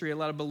throughout history, a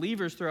lot of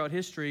believers throughout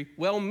history,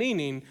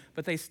 well-meaning,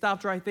 but they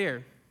stopped right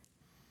there.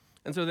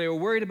 And so they were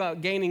worried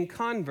about gaining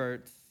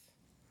converts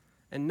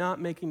and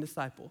not making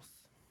disciples.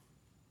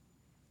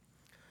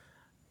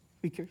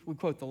 We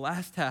quote the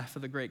last half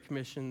of the Great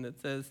Commission that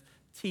says,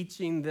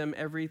 teaching them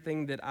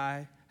everything that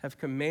I have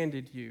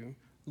commanded you,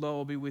 lo,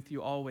 I'll be with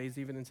you always,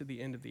 even into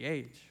the end of the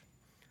age.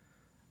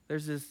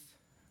 There's this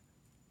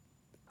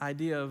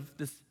idea of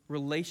this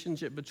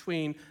relationship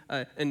between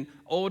an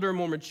older,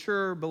 more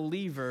mature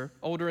believer,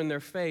 older in their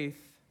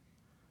faith,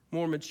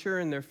 more mature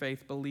in their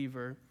faith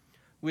believer,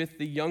 with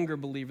the younger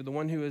believer, the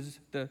one who is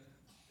the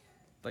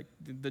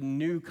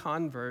new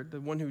convert, the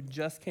one who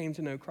just came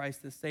to know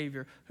Christ as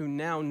Savior, who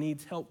now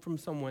needs help from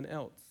someone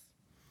else.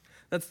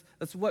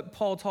 That's what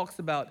Paul talks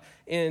about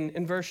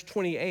in verse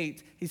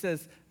 28. He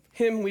says,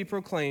 him we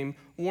proclaim,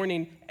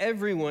 warning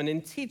everyone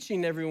and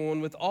teaching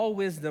everyone with all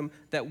wisdom,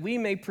 that we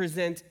may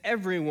present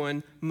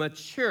everyone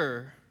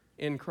mature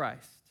in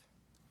Christ.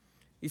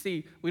 You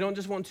see, we don't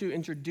just want to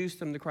introduce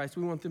them to Christ.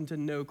 We want them to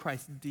know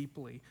Christ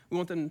deeply. We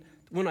want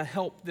to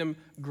help them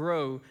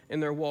grow in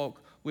their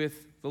walk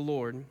with the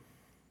Lord.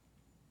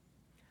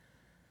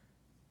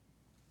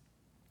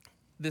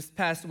 This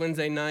past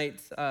Wednesday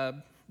night,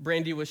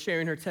 Brandy was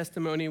sharing her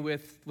testimony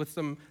with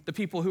the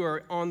people who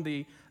are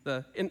on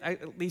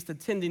at least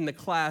attending the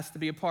class to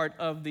be a part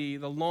of the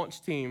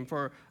launch team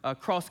for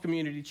Cross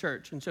Community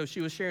Church. And so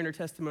she was sharing her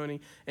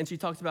testimony, and she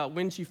talked about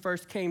when she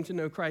first came to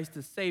know Christ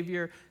as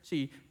Savior.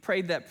 She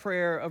prayed that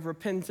prayer of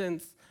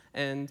repentance,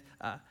 and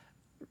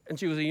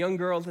she was a young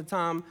girl at the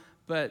time,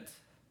 but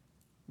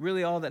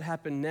really all that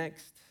happened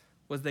next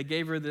was they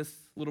gave her this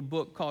little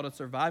book called a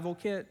survival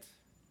kit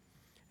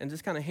and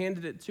just kind of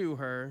handed it to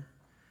her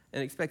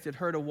and expected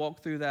her to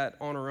walk through that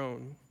on her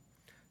own.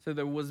 So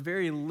there was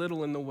very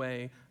little in the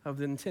way of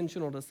the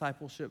intentional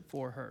discipleship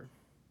for her.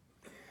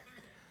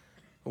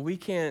 We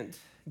can't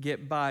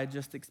get by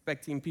just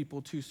expecting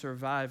people to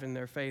survive in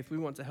their faith. We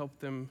want to help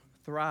them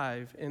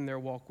thrive in their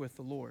walk with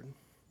the Lord.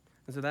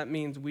 And so that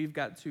means we've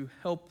got to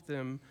help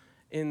them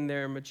in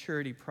their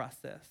maturity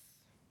process.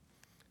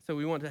 So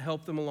we want to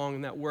help them along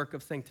in that work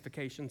of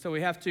sanctification. So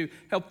we have to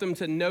help them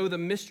to know the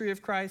mystery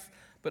of Christ,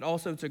 but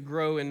also to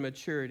grow in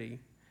maturity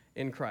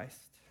in Christ.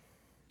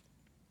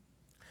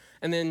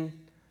 And then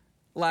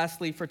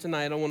lastly for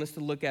tonight, I want us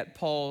to look at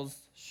Paul's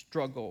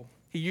struggle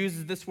He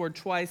uses this word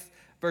twice,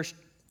 verse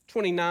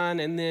 29,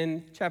 and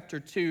then chapter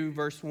 2,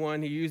 verse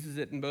 1. He uses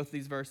it in both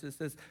these verses. It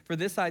says, "For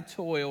this I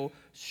toil,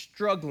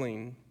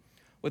 struggling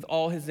with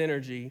all his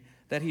energy,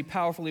 that he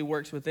powerfully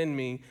works within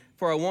me.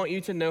 For I want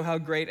you to know how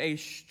great a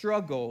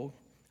struggle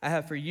I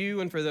have for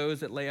you and for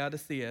those at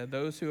Laodicea,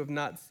 those who have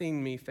not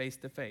seen me face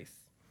to face."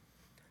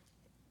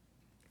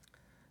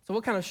 So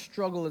what kind of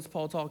struggle is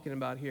Paul talking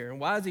about here? And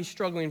why is he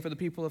struggling for the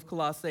people of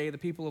Colossae, the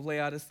people of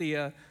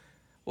Laodicea?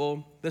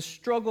 Well, the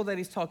struggle that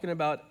he's talking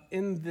about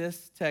in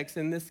this text,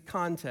 in this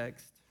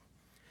context,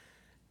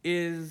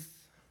 is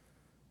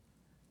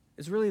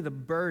really the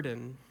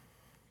burden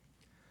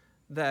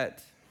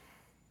that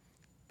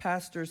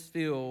pastors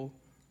feel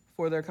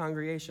for their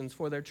congregations,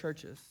 for their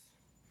churches.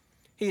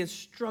 He is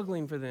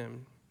struggling for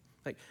them.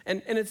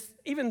 And it's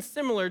even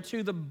similar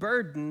to the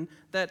burden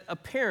that a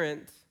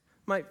parent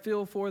might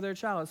feel for their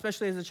child,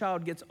 especially as the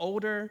child gets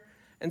older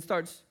and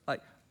starts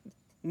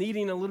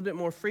needing a little bit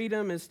more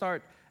freedom and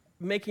start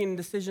making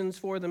decisions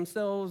for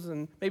themselves,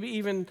 and maybe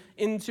even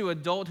into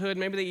adulthood,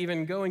 maybe they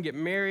even go and get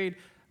married.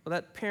 Well,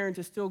 that parent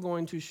is still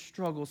going to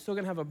struggle, still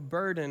going to have a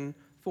burden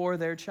for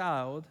their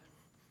child,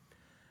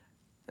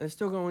 and they're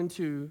still going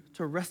to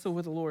wrestle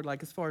with the Lord,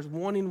 as far as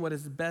wanting what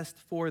is best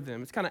for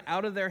them. It's kind of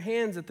out of their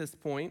hands at this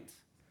point.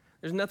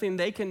 There's nothing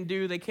they can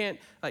do. They can't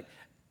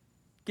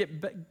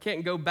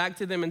can't go back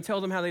to them and tell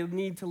them how they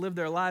need to live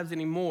their lives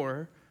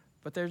anymore,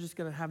 but they're just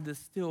going to have this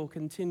still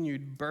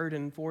continued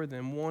burden for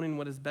them, wanting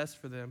what is best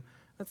for them.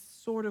 That's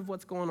sort of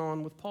what's going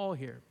on with Paul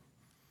here.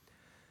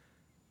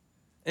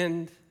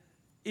 And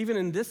even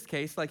in this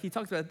case, he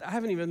talks about, I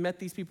haven't even met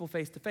these people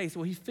face to face.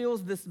 Well, he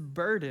feels this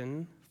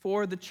burden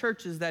for the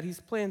churches that he's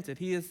planted.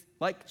 He is,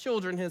 like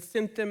children, has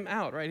sent them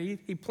out, right?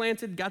 He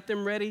planted, got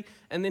them ready,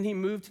 and then he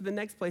moved to the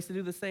next place to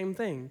do the same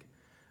thing.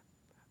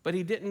 But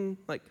he didn't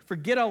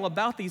forget all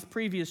about these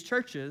previous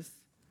churches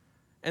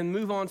and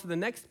move on to the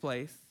next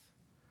place.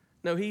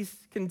 No, he's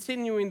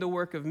continuing the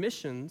work of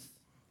missions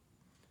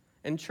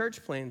and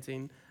church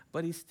planting,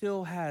 but he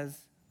still has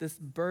this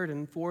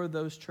burden for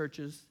those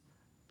churches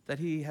that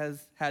he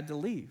has had to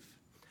leave.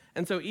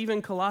 And so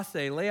even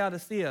Colossae,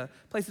 Laodicea,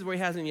 places where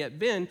he hasn't yet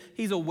been,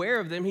 he's aware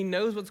of them. He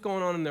knows what's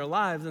going on in their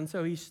lives, and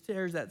so he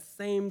shares that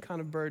same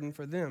kind of burden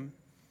for them.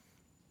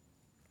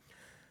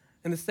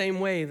 In the same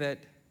way that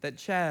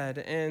Chad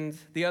and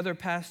the other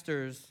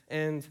pastors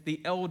and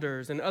the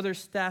elders and other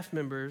staff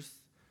members,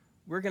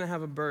 we're going to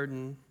have a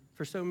burden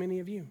for so many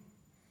of you.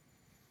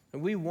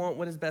 And we want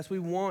what is best. We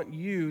want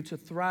you to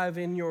thrive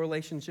in your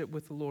relationship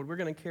with the Lord. We're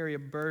going to carry a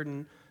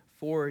burden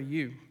for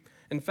you.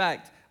 In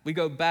fact, we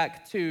go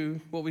back to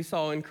what we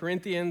saw in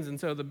Corinthians, and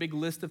so the big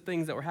list of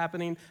things that were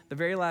happening. The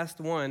very last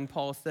one,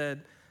 Paul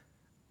said,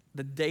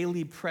 the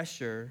daily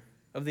pressure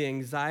of the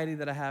anxiety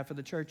that I have for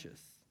the churches.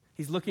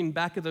 He's looking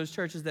back at those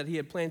churches that he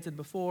had planted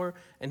before,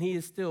 and he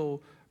is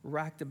still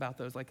racked about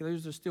those.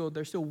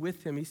 They're still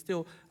with him. He's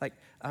still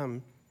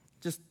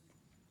just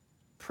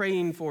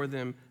praying for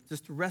them,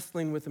 just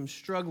wrestling with them,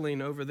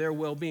 struggling over their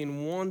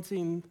well-being,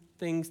 wanting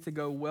things to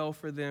go well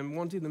for them,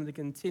 wanting them to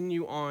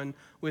continue on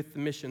with the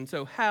mission.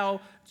 So how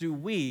do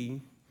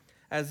we,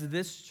 as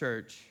this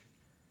church,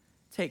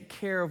 take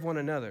care of one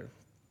another?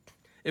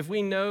 If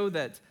we know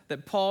that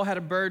Paul had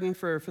a burden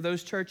for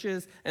those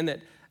churches, and that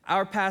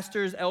our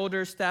pastors,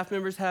 elders, staff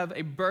members have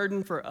a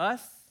burden for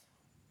us,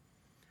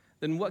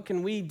 then what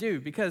can we do?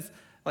 Because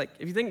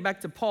if you think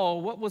back to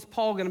Paul, what was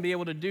Paul going to be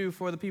able to do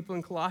for the people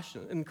in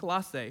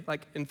Colossae?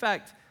 In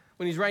fact,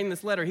 when he's writing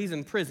this letter, he's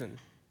in prison.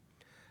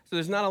 So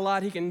there's not a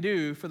lot he can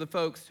do for the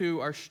folks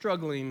who are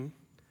struggling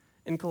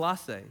in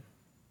Colossae.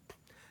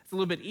 It's a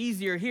little bit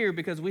easier here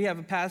because we have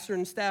a pastor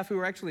and staff who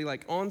are actually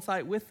on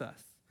site with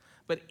us.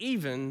 But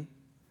even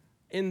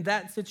in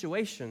that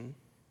situation,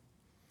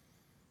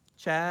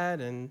 Chad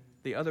and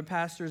the other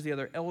pastors, the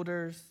other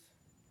elders,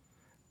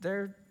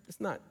 they're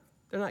not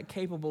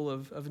capable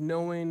of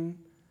knowing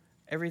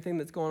everything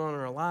that's going on in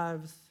our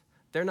lives.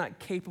 They're not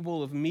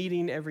capable of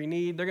meeting every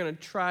need. They're going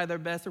to try their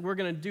best, or we're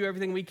going to do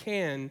everything we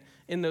can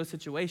in those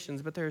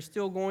situations, but there are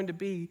still going to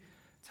be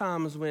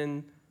times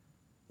when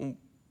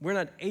we're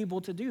not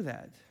able to do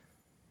that.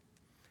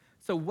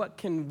 So what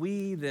can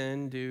we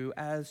then do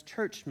as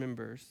church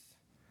members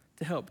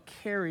to help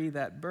carry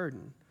that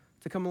burden,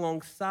 to come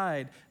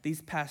alongside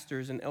these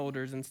pastors and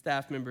elders and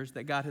staff members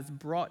that God has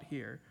brought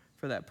here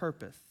for that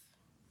purpose?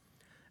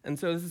 And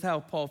so this is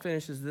how Paul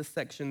finishes this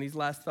section, these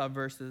last 5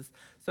 verses.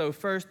 So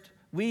first,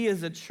 we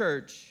as a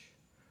church,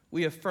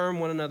 we affirm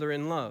one another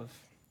in love.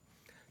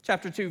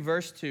 Chapter 2,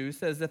 verse 2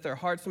 says that their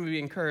hearts will be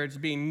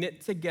encouraged, being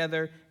knit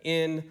together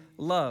in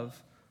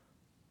love.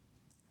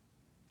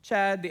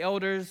 Chad, the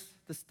elders,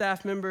 the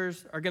staff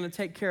members are going to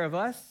take care of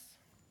us,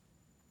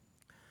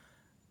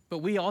 but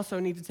we also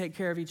need to take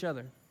care of each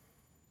other.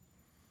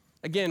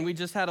 Again, we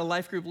just had a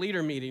life group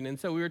leader meeting, and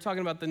so we were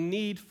talking about the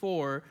need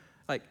for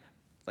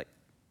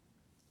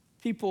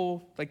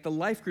people, the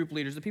life group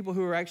leaders, the people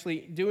who are actually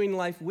doing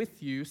life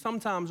with you,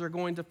 sometimes are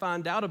going to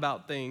find out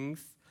about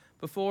things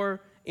before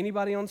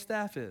anybody on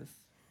staff is.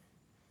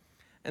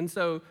 And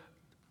so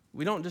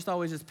we don't just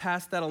always just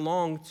pass that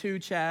along to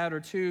Chad or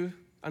to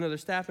another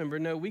staff member.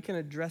 No, we can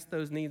address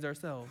those needs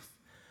ourselves.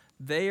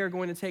 They are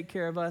going to take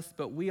care of us,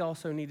 but we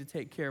also need to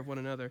take care of one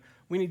another.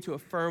 We need to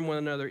affirm one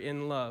another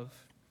in love.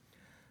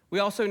 We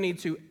also need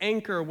to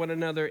anchor one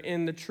another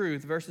in the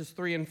truth. Verses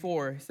 3 and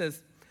 4, he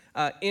says,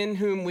 in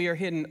whom we are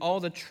hidden all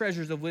the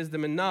treasures of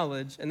wisdom and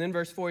knowledge. And then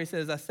verse 4, he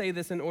says, I say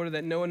this in order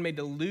that no one may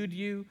delude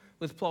you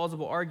with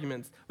plausible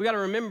arguments. We got to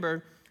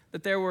remember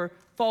that there were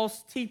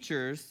false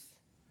teachers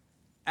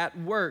at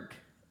work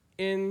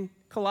in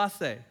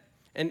Colossae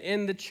and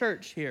in the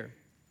church here.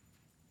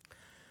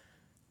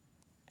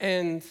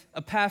 And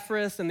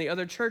Epaphras and the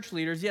other church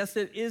leaders, yes,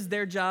 it is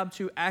their job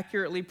to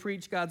accurately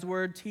preach God's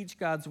word, teach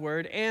God's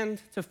word,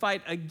 and to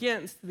fight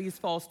against these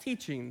false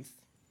teachings.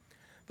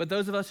 But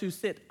those of us who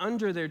sit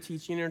under their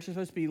teaching and are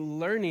supposed to be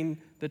learning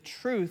the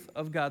truth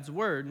of God's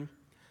word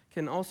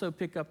can also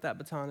pick up that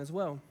baton as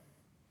well.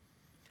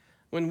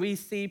 When we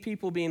see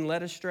people being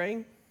led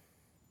astray,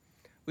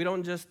 we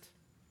don't just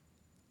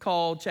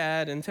call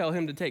Chad and tell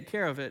him to take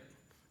care of it.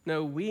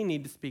 No, we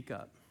need to speak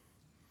up.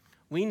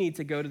 We need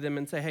to go to them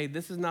and say, hey,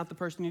 this is not the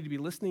person you need to be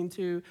listening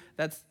to.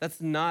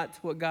 That's not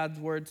what God's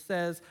word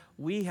says.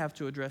 We have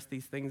to address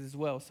these things as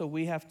well. So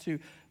we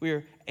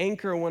are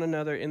anchor one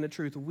another in the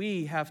truth.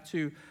 We have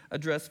to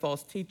address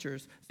false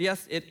teachers.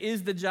 Yes, it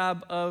is the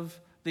job of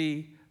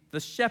the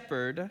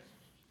shepherd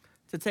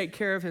to take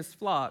care of his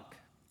flock.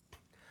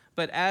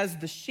 But as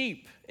the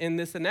sheep in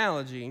this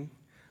analogy,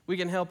 we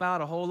can help out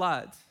a whole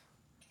lot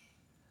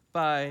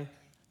by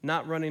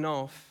not running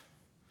off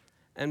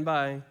and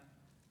by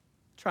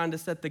trying to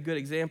set the good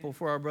example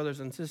for our brothers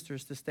and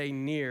sisters to stay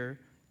near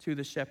to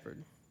the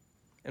shepherd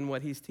and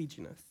what he's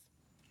teaching us.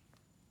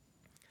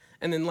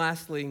 And then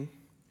lastly,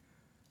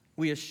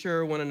 we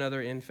assure one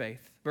another in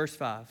faith. Verse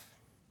 5,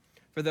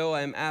 for though I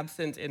am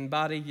absent in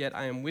body, yet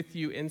I am with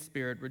you in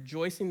spirit,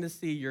 rejoicing to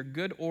see your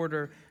good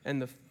order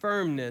and the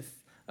firmness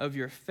of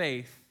your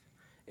faith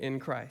in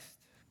Christ.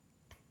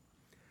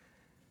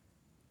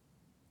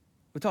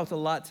 We talked a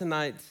lot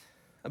tonight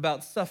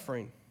about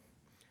suffering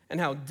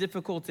and how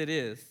difficult it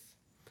is.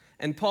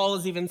 And Paul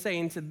is even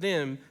saying to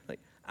them, like,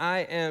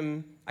 I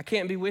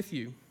can't be with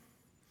you.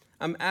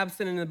 I'm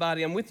absent in the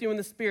body. I'm with you in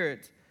the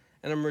spirit,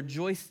 and I'm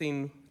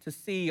rejoicing to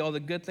see all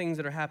the good things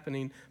that are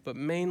happening, but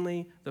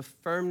mainly the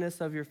firmness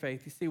of your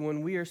faith. You see,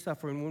 when we are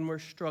suffering, when we're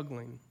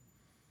struggling,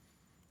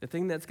 the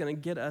thing that's going to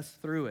get us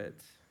through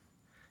it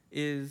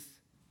is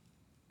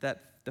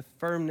that the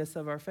firmness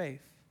of our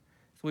faith.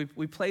 So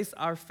we place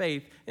our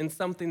faith in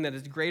something that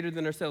is greater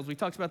than ourselves. We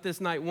talked about this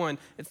night one.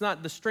 It's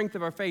not the strength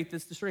of our faith,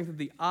 it's the strength of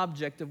the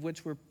object of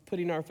which we're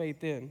putting our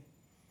faith in.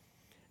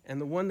 And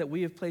the one that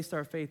we have placed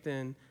our faith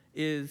in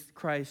is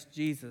Christ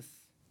Jesus,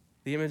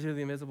 the image of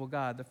the invisible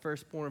God, the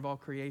firstborn of all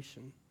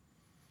creation,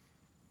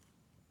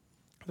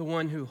 the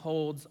one who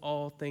holds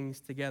all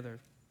things together.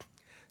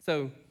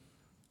 So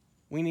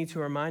we need to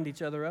remind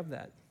each other of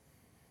that.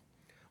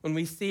 When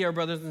we see our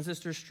brothers and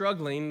sisters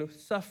struggling,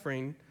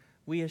 suffering,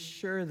 we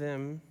assure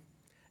them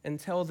and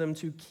tell them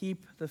to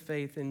keep the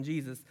faith in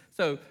Jesus.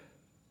 So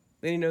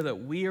they need to know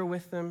that we are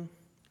with them,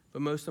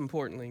 but most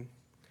importantly,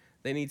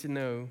 they need to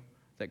know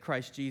that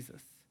Christ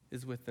Jesus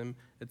is with them.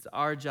 It's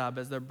our job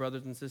as their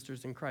brothers and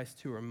sisters in Christ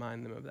to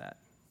remind them of that.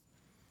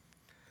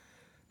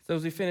 So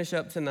as we finish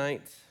up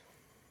tonight,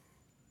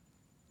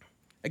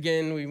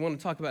 again, we want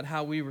to talk about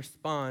how we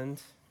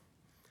respond.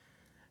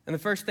 And the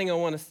first thing I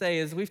want to say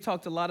is we've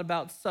talked a lot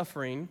about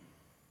suffering.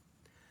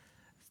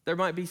 There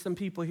might be some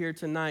people here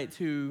tonight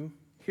who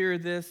hear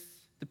this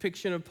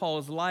depiction of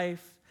Paul's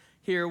life,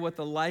 hear what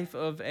the life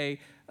of a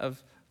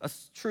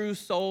true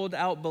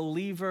sold-out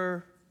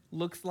believer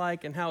looks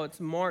like and how it's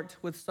marked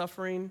with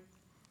suffering.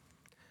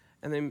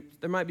 And then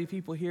there might be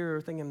people here who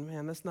are thinking,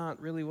 man, that's not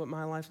really what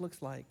my life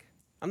looks like.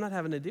 I'm not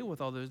having to deal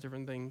with all those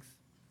different things.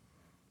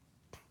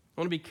 I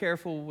want to be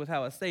careful with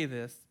how I say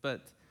this,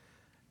 but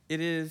it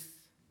is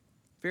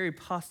very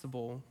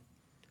possible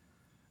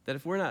that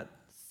if we're not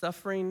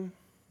suffering,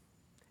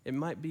 it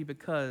might be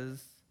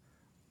because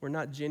we're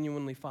not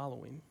genuinely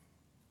following.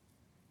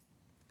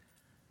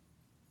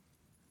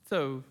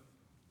 So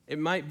it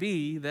might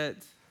be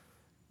that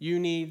you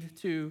need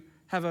to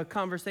have a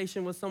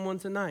conversation with someone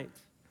tonight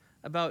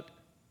about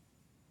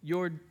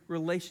your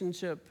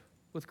relationship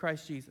with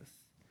Christ Jesus.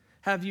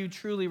 Have you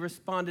truly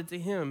responded to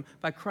him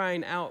by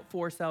crying out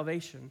for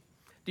salvation?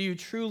 Do you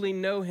truly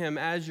know him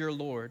as your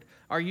Lord?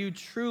 Are you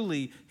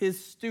truly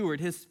his steward,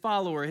 his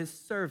follower, his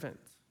servant?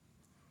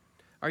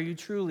 Are you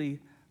truly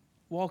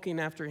walking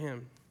after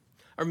him?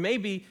 Or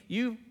maybe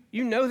you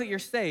know that you're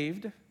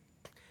saved.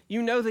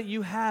 You know that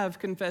you have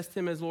confessed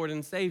him as Lord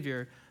and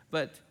Savior,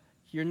 but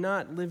you're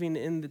not living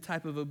in the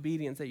type of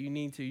obedience that you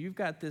need to. You've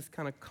got this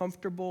kind of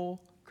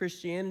comfortable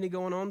Christianity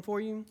going on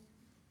for you,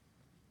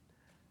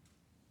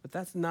 but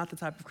that's not the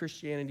type of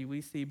Christianity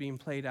we see being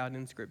played out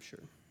in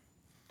Scripture.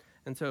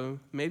 And so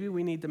maybe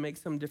we need to make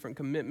some different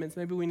commitments.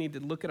 Maybe we need to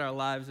look at our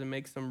lives and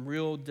make some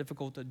real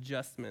difficult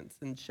adjustments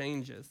and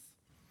changes.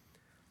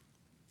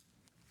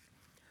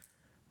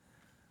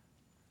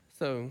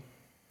 So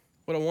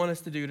what I want us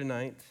to do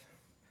tonight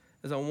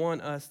is I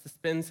want us to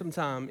spend some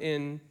time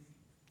in,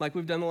 like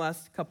we've done the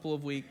last couple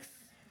of weeks,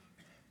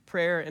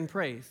 prayer and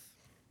praise.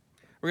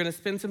 We're going to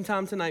spend some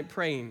time tonight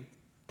praying.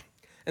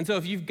 And so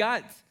if you've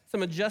got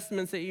some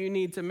adjustments that you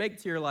need to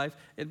make to your life,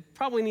 it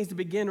probably needs to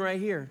begin right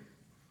here,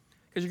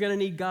 because you're going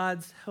to need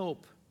God's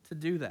help to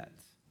do that.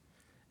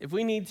 If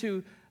we need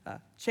to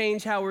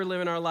change how we're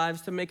living our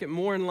lives to make it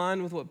more in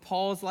line with what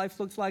Paul's life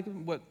looks like,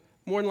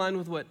 more in line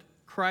with what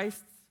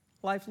Christ's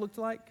life looked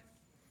like,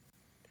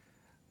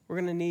 we're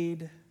going to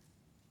need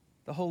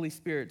the Holy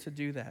Spirit to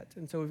do that.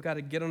 And so we've got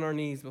to get on our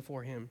knees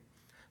before him.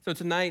 So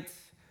tonight,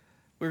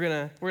 we're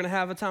gonna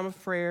have a time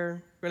of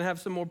prayer. We're gonna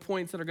have some more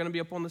points that are gonna be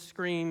up on the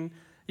screen.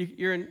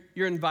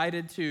 You're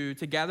invited to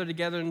gather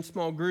together in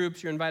small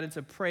groups. You're invited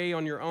to pray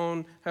on your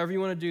own. However you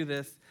want to do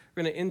this,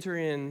 we're gonna enter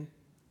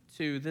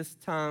into this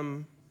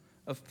time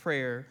of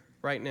prayer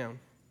right now.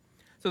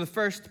 So the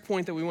first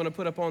point that we want to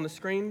put up on the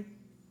screen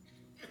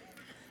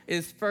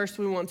is, first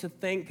we want to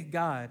thank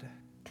God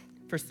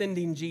for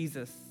sending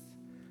Jesus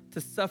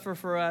to suffer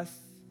for us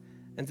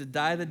and to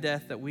die the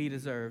death that we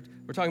deserved.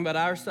 We're talking about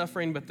our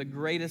suffering, but the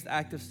greatest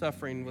act of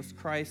suffering was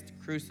Christ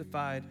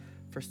crucified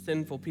for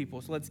sinful people.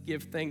 So let's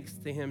give thanks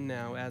to him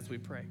now as we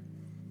pray.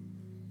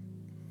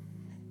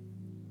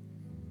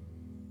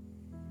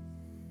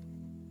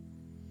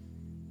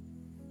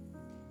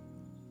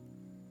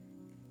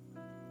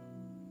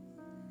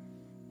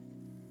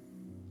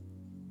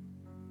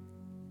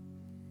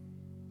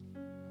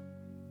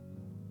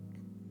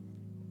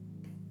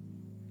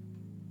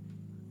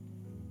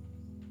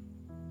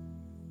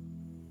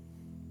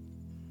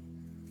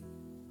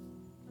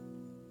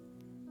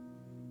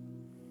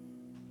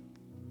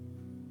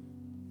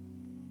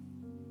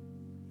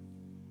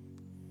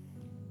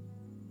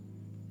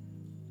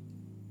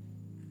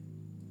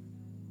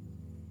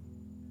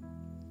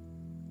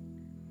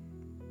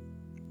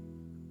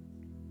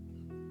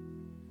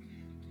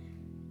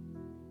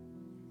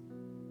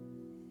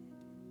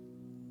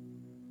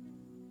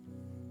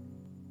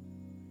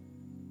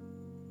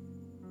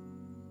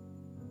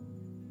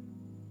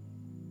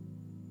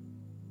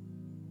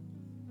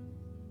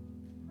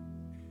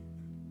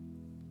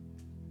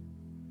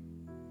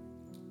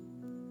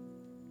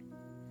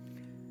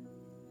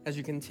 As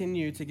you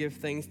continue to give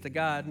thanks to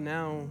God,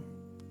 now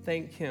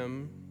thank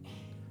him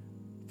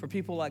for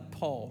people like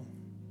Paul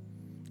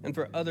and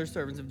for other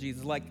servants of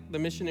Jesus, like the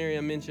missionary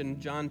I mentioned,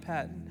 John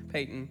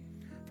Paton,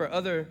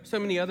 for so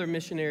many other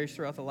missionaries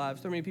throughout the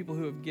lives, so many people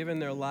who have given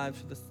their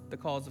lives for the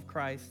cause of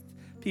Christ,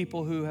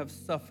 people who have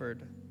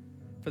suffered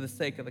for the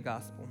sake of the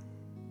gospel.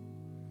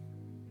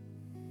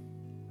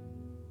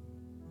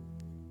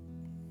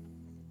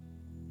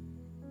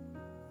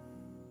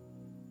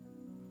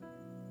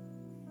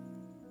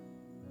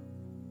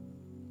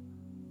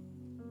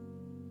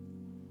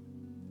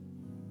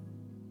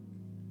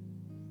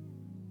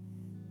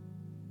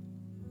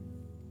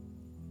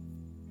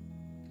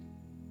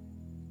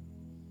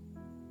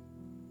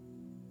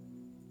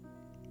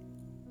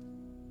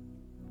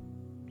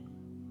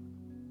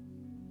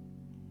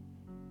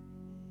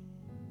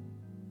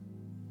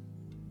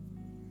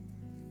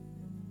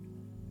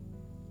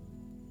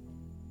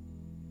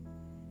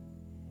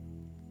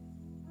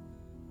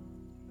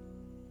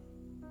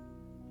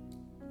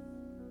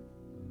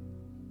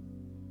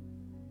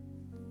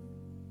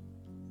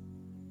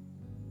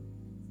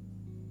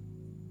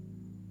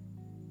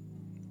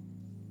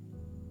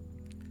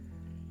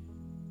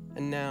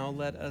 And now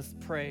let us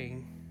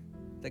pray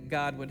that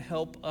God would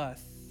help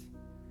us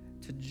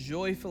to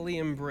joyfully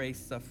embrace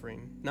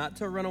suffering, not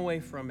to run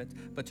away from it,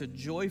 but to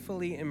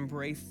joyfully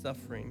embrace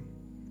suffering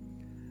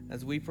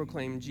as we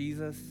proclaim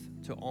Jesus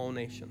to all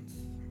nations.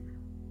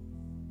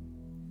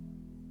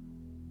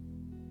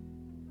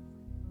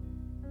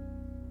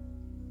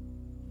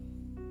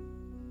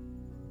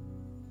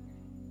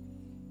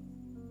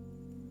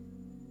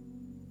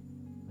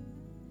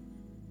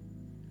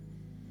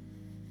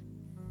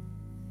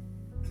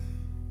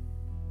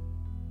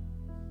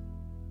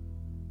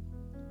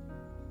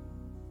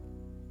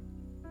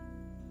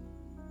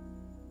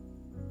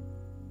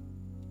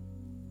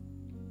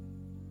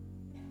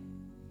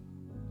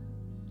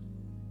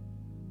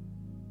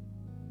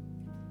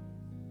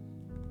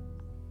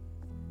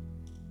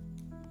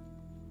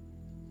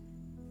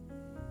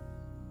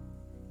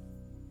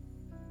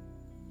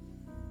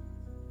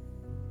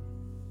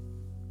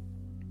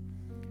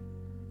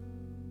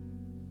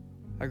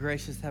 Our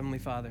gracious Heavenly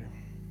Father,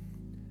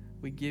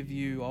 we give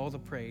you all the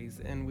praise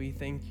and we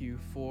thank you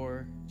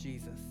for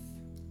Jesus.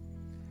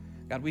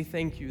 God, we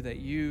thank you that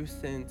you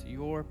sent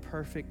your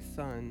perfect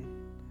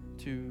Son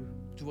to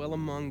dwell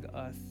among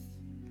us,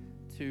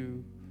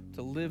 to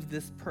live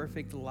this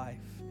perfect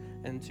life,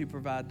 and to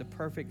provide the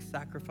perfect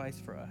sacrifice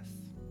for us.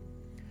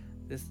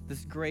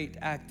 This great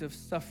act of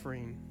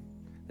suffering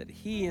that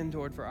he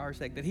endured for our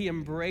sake, that he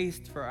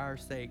embraced for our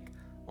sake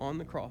on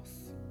the cross,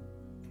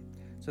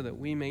 so that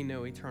we may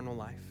know eternal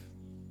life.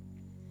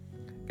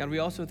 God, we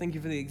also thank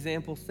you for the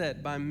example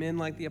set by men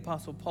like the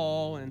Apostle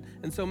Paul and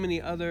so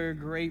many other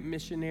great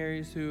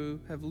missionaries who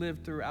have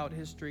lived throughout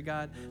history,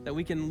 God, that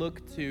we can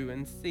look to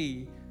and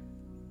see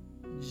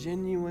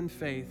genuine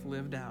faith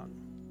lived out,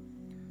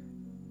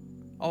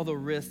 all the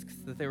risks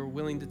that they were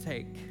willing to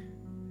take,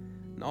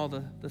 and all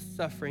the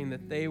suffering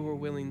that they were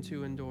willing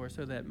to endure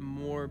so that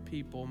more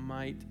people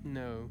might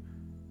know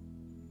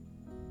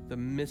the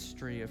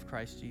mystery of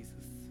Christ Jesus.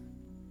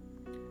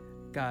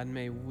 God,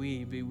 may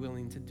we be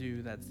willing to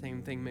do that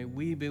same thing. May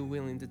we be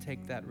willing to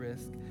take that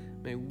risk.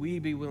 May we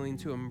be willing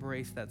to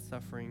embrace that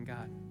suffering,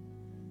 God.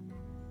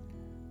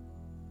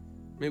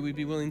 May we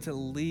be willing to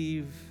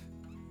leave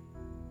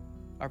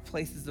our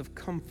places of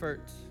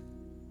comfort,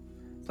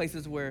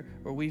 places where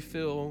we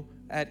feel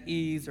at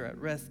ease or at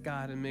rest,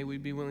 God, and may we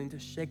be willing to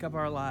shake up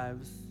our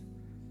lives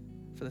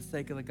for the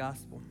sake of the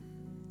gospel.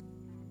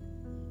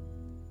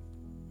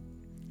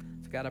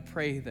 So God, I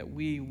pray that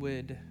we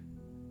would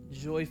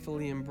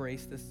joyfully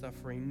embrace this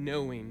suffering,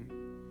 knowing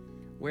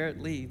where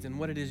it leads and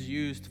what it is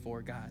used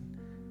for, God.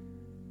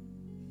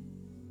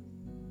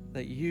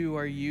 That you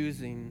are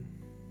using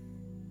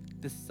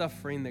this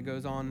suffering that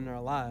goes on in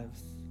our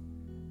lives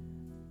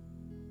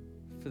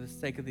for the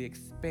sake of the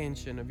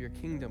expansion of your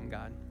kingdom,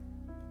 God.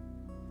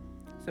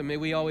 So may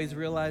we always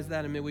realize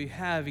that, and may we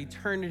have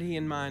eternity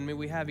in mind. May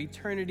we have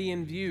eternity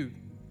in view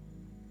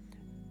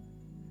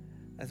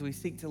as we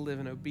seek to live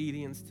in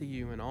obedience to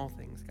you in all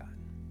things, God.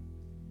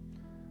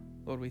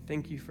 Lord, we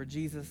thank you for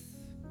Jesus,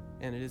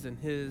 and it is in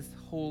his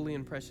holy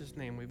and precious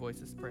name we voice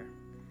this prayer.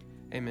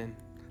 Amen.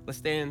 Let's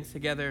stand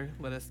together.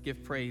 Let us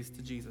give praise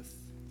to Jesus.